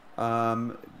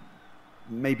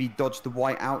 Maybe dodge the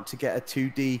white out to get a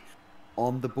 2D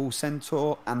on the bull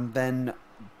centaur, and then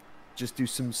just do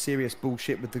some serious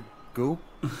bullshit with the ghoul.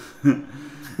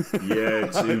 Yeah,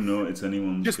 it's it's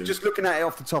anyone. Just looking at it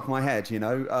off the top of my head, you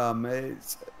know.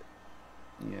 It's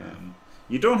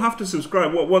you don't have to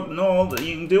subscribe. No,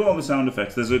 you can do all the sound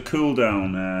effects. There's a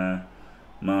cooldown.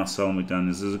 Marcel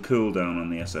McDaniels. There's a cooldown on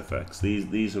the SFX.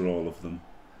 These are all of them,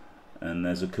 and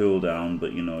there's a cooldown,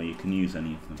 but you know you can use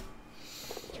any of them.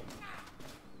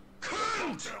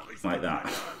 Like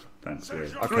that. Thanks,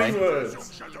 Ray. Okay. 3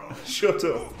 words. Shut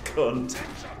up, cunt.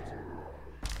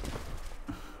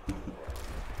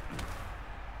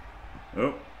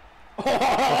 Oh.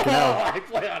 Fucking hell. I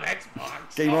play on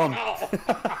Xbox. Game on.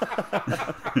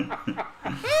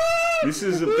 This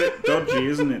is a bit dodgy,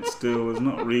 isn't it? Still, there's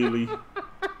not really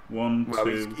one, Well,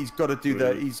 two. he's got to do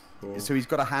three, four. so he's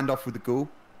got to hand off with the ghoul.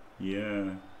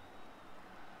 Yeah.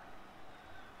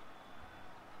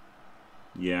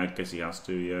 Yeah, I guess he has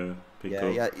to. Yeah. Pick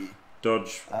up.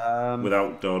 Dodge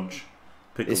without dodge.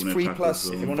 Pick It's up an 3 attack plus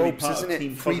as well. If you want to be Volps, part isn't of it?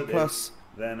 Team 3 Positive, plus,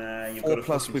 then you've 4 got to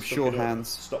plus fucking with suck sure it up. hands.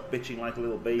 Stop bitching like a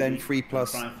little baby. Then 3 and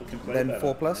plus, try and fucking play then better,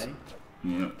 4 plus. eh?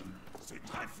 Yeah.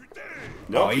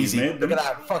 Oh, he's easy. made Look them. at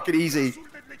that. Fucking easy.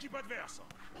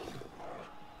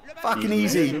 Fucking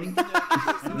easy.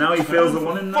 Now he feels the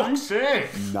one in 9.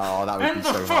 No, that would be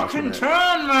so harsh, wouldn't it?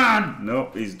 turn, man!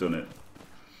 Nope, he's done it.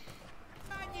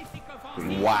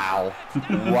 Wow.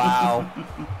 Wow.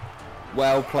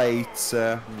 Well played,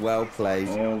 sir. Well played.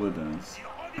 All the dice.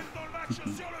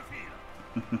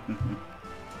 Do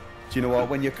you know what?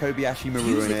 When you're Kobayashi Views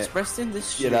Maru in it, expressed in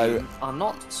this you stream know- are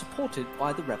not supported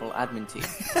by the Rebel admin team.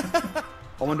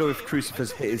 I wonder if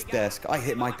Crucifer's hit his desk. I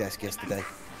hit my desk yesterday.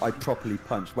 I properly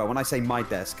punched. Well, when I say my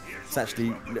desk, it's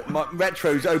actually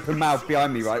Retro's open mouth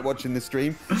behind me, right, watching the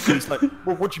stream. He's like,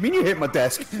 well, "What do you mean you hit my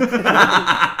desk?"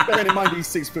 Bearing in mind he's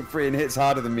 6'3" and hits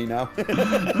harder than me now.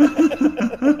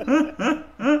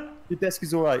 Your desk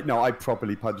is all right. No, I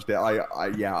properly punched it. I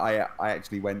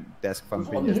actually went desk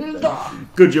thumping yesterday.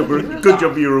 Good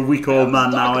job. You're a weak old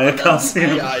man now. I can't see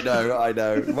him. Yeah, I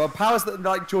know. Well, power's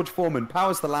like George Foreman.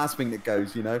 Power's the last thing that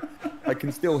goes. You know, I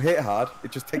can still hit hard.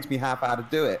 It just takes me half hour to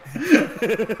do it.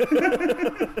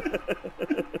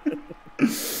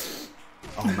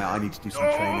 Oh man, I need to do some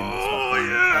training.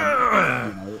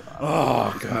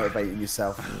 Motivating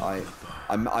yourself.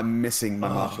 I'm missing my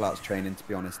martial arts training, to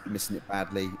be honest. Missing it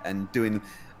badly, and doing,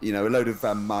 a load of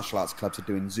martial arts clubs are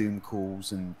doing Zoom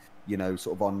calls and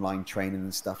sort of online training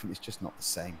and stuff, and it's just not the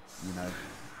same,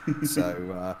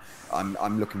 So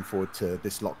I'm looking forward to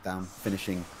this lockdown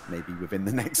finishing maybe within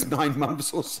the next 9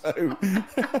 months or so.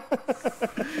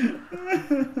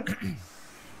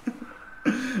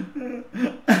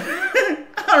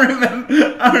 I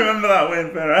remember that win,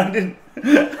 Farrah.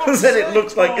 I said it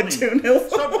looks like a 2-0.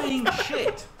 Stop being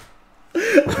shit.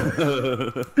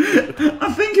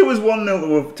 I think it was 1-0 to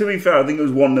Wolf. To be fair, I think it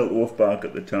was 1-0 to Wolf Park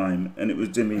at the time, and it was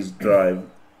Jimmy's drive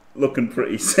looking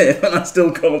pretty safe, and I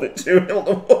still called it 2-0 to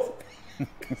Wolf.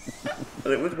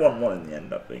 But it was 1-1 in the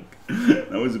end, I think.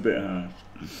 That was a bit harsh.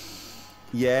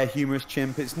 Yeah, humorous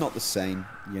chimp. It's not the same,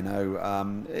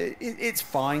 it's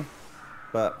fine.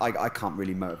 But I can't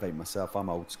really motivate myself. I'm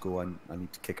old school. I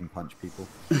need to kick and punch people.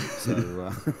 So.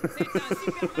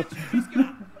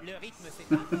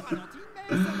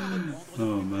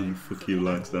 Oh man, fuck you,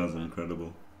 like that's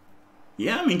incredible.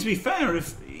 Yeah, I mean, to be fair,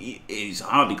 if he's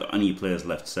hardly got any players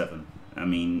left 7. I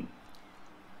mean,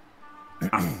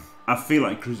 I feel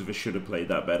like Crucifer should have played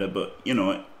that better. But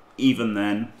even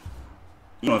then.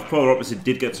 If PolarOpposite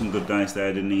did get some good dice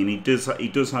there, didn't he? And he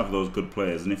does have those good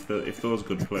players. And if those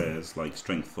good players like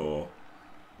Strength 4,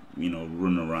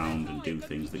 run around and do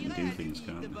things, they can do things,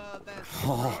 can't they?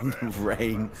 Oh,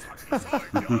 rain.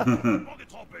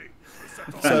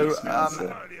 So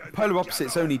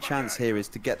PolarOpposite's only chance here is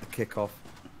to get the kickoff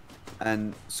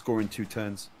and score in 2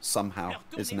 turns somehow,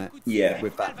 isn't it? Yeah.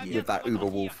 With that Uber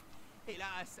Wolf.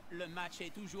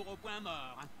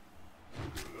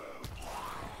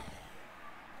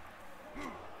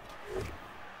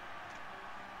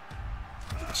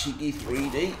 Cheeky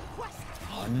 3D.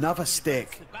 Oh, another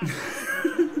stick.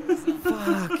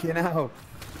 Fucking hell.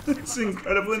 It's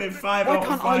incredible, isn't it? 5 Why out of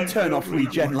can't 5 I turn off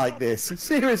regen like this?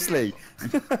 Seriously.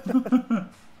 I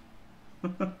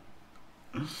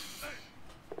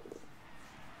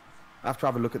have to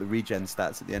have a look at the regen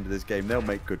stats at the end of this game. They'll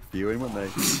make good viewing, won't they?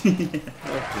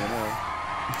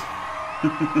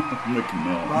 Look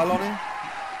at Pile on him?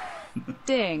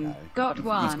 Ding. No. Got He's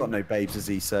one. got no babes, as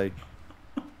he say.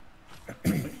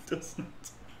 He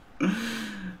doesn't.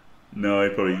 No,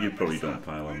 you probably don't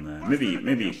pile on there.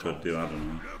 Maybe you could do. I don't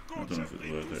know. I don't know if it's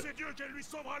worth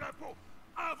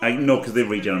it. No, because they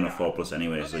regen on a 4+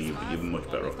 anyway, so you're much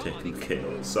better off taking the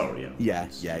kill. Sorry. Yeah.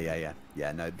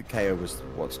 No, the KO was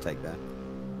what to take there.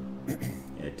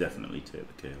 Yeah, definitely take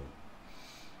the kill.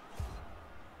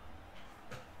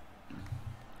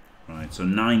 Right, so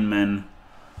 9 men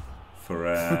for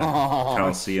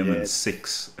Calcium and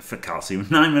 6 for Calcium.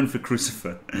 9 men for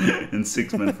Crucifer and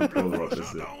 6 men for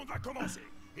PolarOpposite.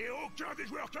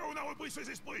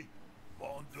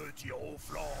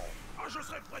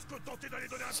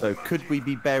 So could we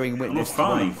be bearing witness to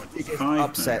one of the biggest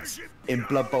upsets in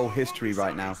Blood Bowl history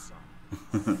right now?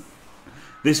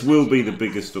 This will be the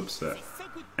biggest upset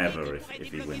ever if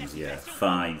he wins. Yeah,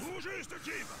 5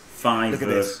 Look at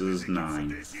versus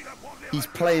 9. He's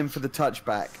playing for the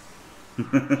touchback.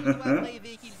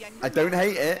 I don't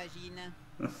hate it.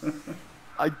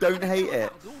 I don't hate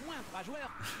it.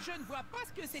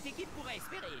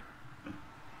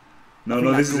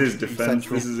 No, this is his defense.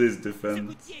 This is his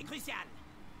defense.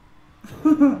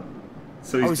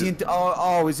 So he's is he? Is it?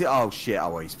 Oh shit! Oh,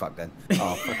 well, he's fucked then.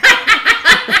 Oh,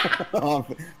 fuck. Oh,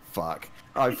 fuck.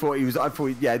 I thought he was.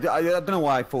 Yeah. I don't know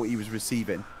why I thought he was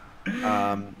receiving.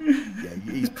 Yeah,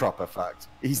 he's proper fucked.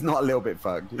 He's not a little bit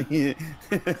fucked. He's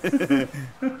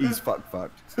fucked.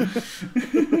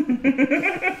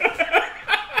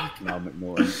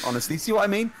 Honestly, see what I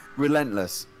mean?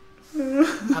 Relentless.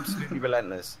 Absolutely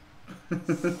relentless.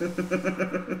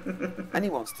 And he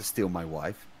wants to steal my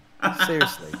wife.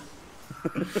 Seriously.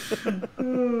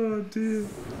 Oh dear.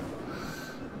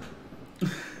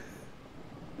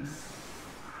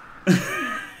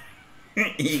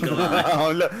 Eagle eye.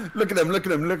 Oh, look at them, look at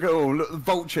the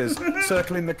vultures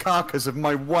circling the carcass of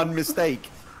my one mistake.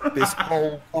 This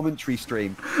whole commentary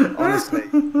stream. Honestly.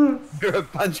 You're a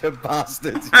bunch of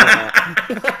bastards.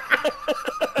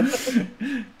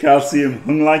 Calcium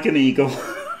hung like an eagle.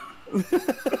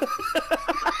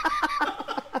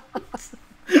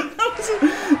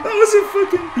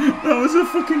 That was a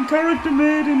fucking character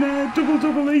made in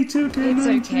WWE 2K19. It's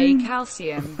okay,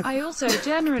 Calcium. I also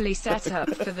generally set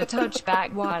up for the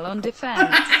touchback while on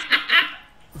defense.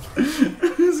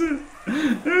 There's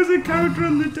a character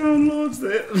on the downloads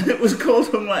that was called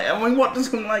hung like. I mean, what does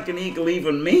hung like an eagle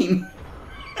even mean?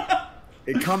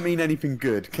 It can't mean anything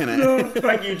good, can it? No,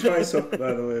 thank you, Chorfs,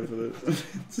 by the way, for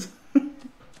this.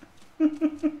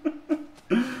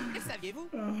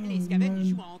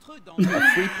 A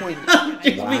 3-point. Just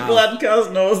be glad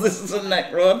Kaz knows this is a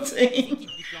Necro team.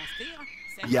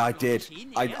 Yeah, I did.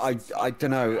 I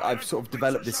don't know. I've sort of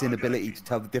developed this inability to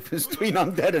tell the difference between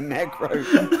undead and necro.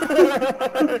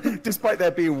 Despite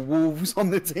there being wolves on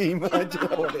the team, I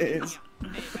don't know what it is.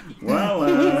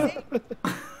 Well,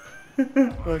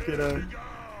 Fucking hell.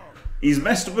 He's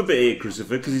messed up a bit here,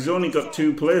 Crucifer, because he's only got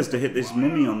 2 players to hit this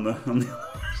mummy on the...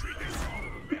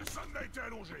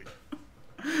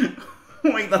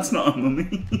 Wait, that's not a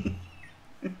mummy.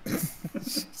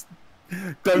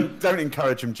 Don't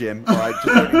encourage him, Jim. All right, just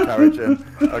don't encourage him.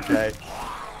 Okay.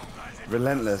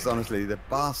 Relentless, honestly, the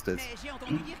bastards.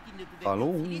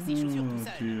 Hello.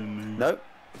 No.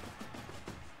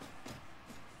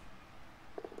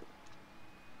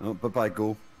 Oh, bye-bye,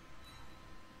 Ghoul.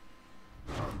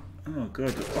 Oh,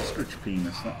 good. Ostrich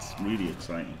penis. That's really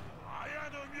exciting.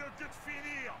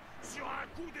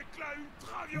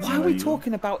 Why are we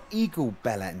talking about eagle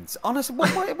bellends? Honestly,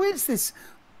 where's this?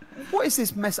 What is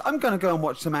this mess? I'm going to go and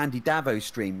watch some Andy Davo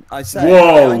stream. I say,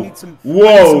 whoa, I need some,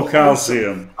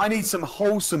 Calcium. I need some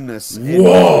wholesomeness.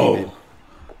 Whoa.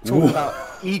 Talk about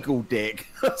eagle dick.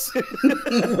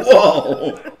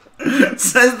 Whoa.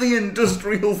 Says the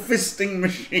industrial fisting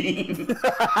machine.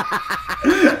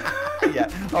 Yeah.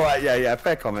 All right. Yeah.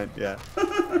 Fair comment. Yeah.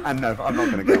 And no, I'm not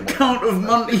going to go. The Count of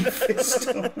Monte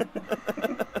Fisto.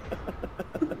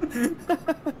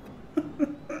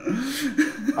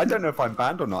 I don't know if I'm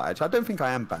banned or not, actually. I don't think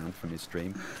I am banned from his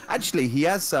stream. Actually, he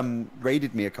has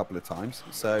raided me a couple of times.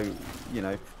 So, you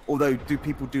know, although do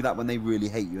people do that when they really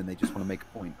hate you and they just want to make a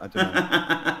point? I don't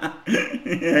know.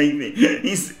 Yeah,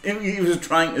 he was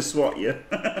trying to swat you.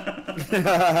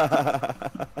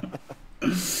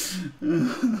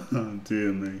 Oh,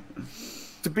 dear me.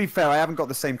 To be fair, I haven't got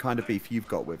the same kind of beef you've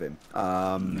got with him.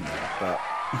 But...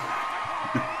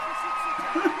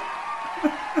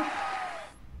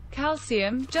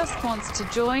 Calcium just wants to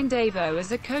join Davo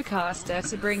as a co-caster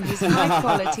to bring his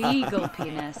high-quality eagle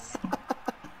penis.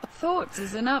 Thoughts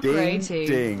as an upgrade to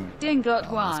Ding. Ding got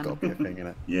Oh, one. got to be a thing in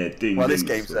it. Yeah, Ding. Well, Ding's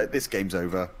this game's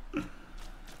over.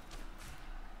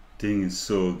 Ding is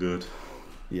so good.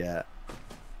 Yeah.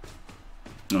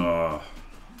 Oh,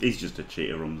 he's just a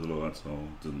cheater, Rumsalo, that's all.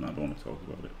 I don't want to talk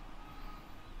about it.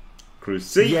 Cruz.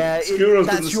 See, Yeah,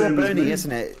 that's your Bernie, me.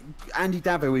 isn't it? Andy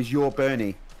Davo is your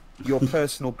Bernie. Your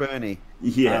personal Bernie.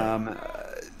 Yeah.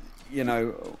 You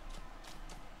know...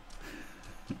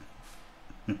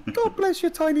 God bless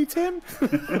you, Tiny Tim.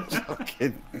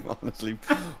 Fucking, honestly.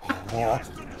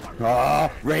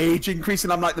 Rage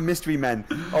increasing. I'm like the Mystery Men.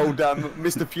 Old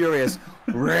Mr. Furious.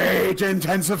 Rage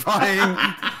intensifying.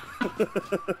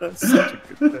 Such a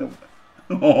good film.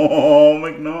 Oh,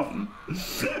 McNaughton.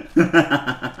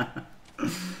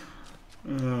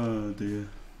 Oh, dear.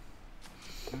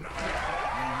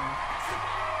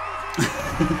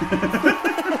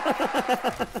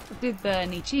 Did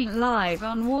Bernie cheat live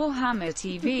on Warhammer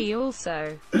TV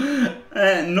also?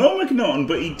 No, McNaughton,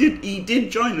 but he did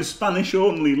join the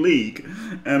Spanish-only league,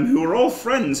 who are all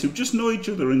friends who just know each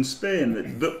other in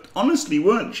Spain that honestly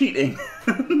weren't cheating.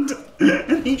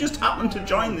 and he just happened to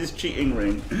join this cheating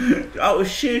ring out of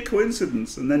sheer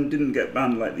coincidence and then didn't get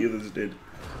banned like the others did.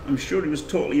 I'm sure he was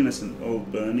totally innocent,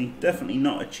 old Bernie. Definitely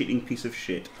not a cheating piece of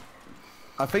shit.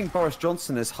 I think Boris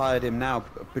Johnson has hired him now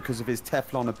because of his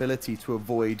Teflon ability to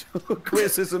avoid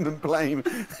criticism and blame.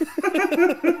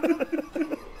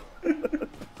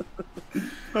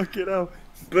 Fucking hell.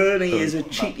 Bernie is a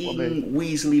cheating,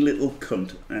 weaselly little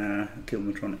cunt.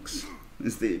 Kilmatronics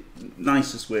is the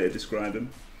nicest way to describe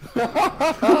him.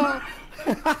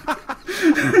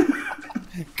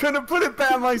 Couldn't put it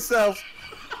better myself.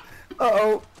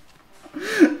 Uh-oh.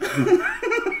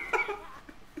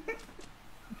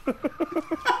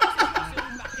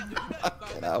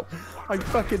 Fucking hell. I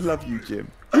fucking love you,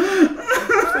 Jim. I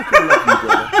fucking love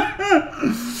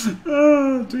you, brother.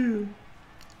 Oh, dear.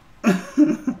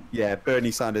 Yeah,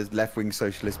 Bernie Sanders, left-wing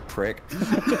socialist prick.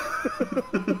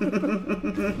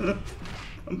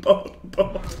 Bored.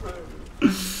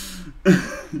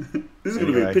 This is going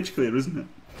to be a pitch clear, isn't it?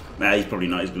 Nah, he's probably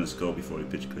not. He's going to score before he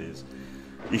pitch clears.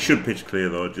 He should pitch clear,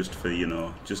 though, just for, you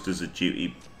know, just as a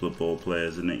duty Blood Bowl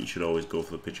players, isn't it? You should always go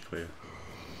for the pitch clear.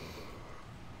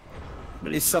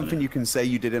 But It's something you can say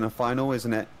you did in a final,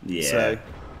 isn't it? Yeah. So,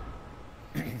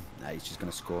 nah, he's just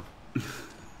going to score.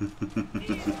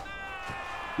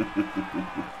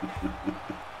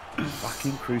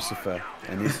 Fucking Crucifer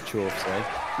and his Chorfs, eh?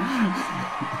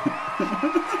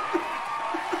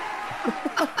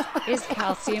 Is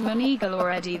Calcium an eagle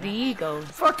or Eddie the Eagle?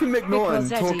 Fucking McNaughton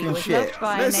Because Eddie talking was shit. loved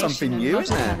by There's a nation something and new, not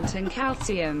isn't a there? hunt and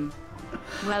Calcium.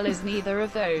 Well, is neither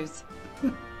of those.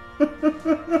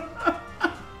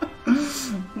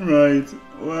 Right.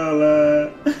 Well,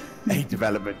 A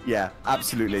development, yeah,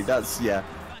 absolutely. That's, yeah.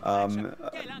 Do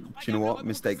you know what?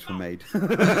 Mistakes were made.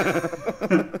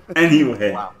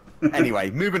 Anyway. Wow. Anyway,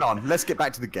 moving on. Let's get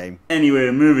back to the game. Anyway,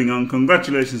 moving on.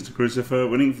 Congratulations to Crucifer,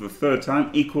 winning for the third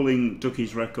time, equaling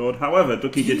Ducky's record. However,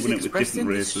 Ducky did win it with different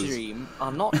races. Stream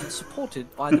are not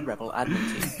supported by the Rebel admin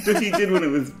team. Ducky did win it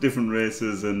with different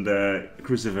races, and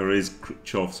Crucifer is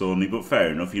Chorfs only, but fair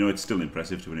enough. You know, it's still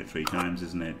impressive to win it 3 times,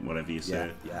 isn't it? Whatever you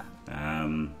say. Yeah.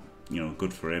 You know,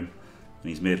 good for him. And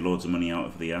he's made loads of money out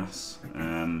of the ass.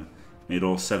 Made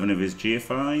all 7 of his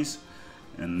GFIs.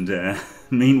 And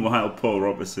meanwhile,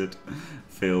 PolarOpposite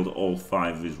failed all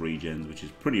 5 of his regens, which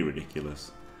is pretty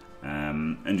ridiculous.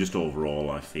 And just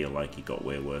overall, I feel like he got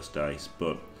way worse dice,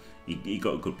 but he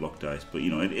got a good block dice. But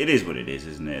you know, it is what it is,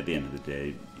 isn't it? At the end of the day,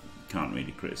 you can't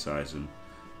really criticise him.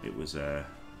 It was,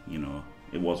 you know,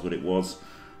 it was what it was.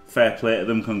 Fair play to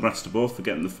them. Congrats to both for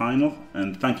getting the final,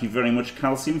 and thank you very much,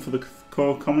 Calcium, for the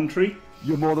core commentary.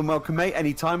 You're more than welcome, mate.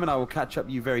 Anytime, and I will catch up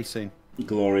with you very soon.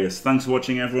 Glorious. Thanks for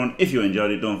watching, everyone. If you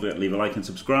enjoyed it, don't forget to leave a like and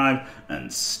subscribe,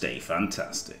 and stay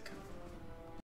fantastic.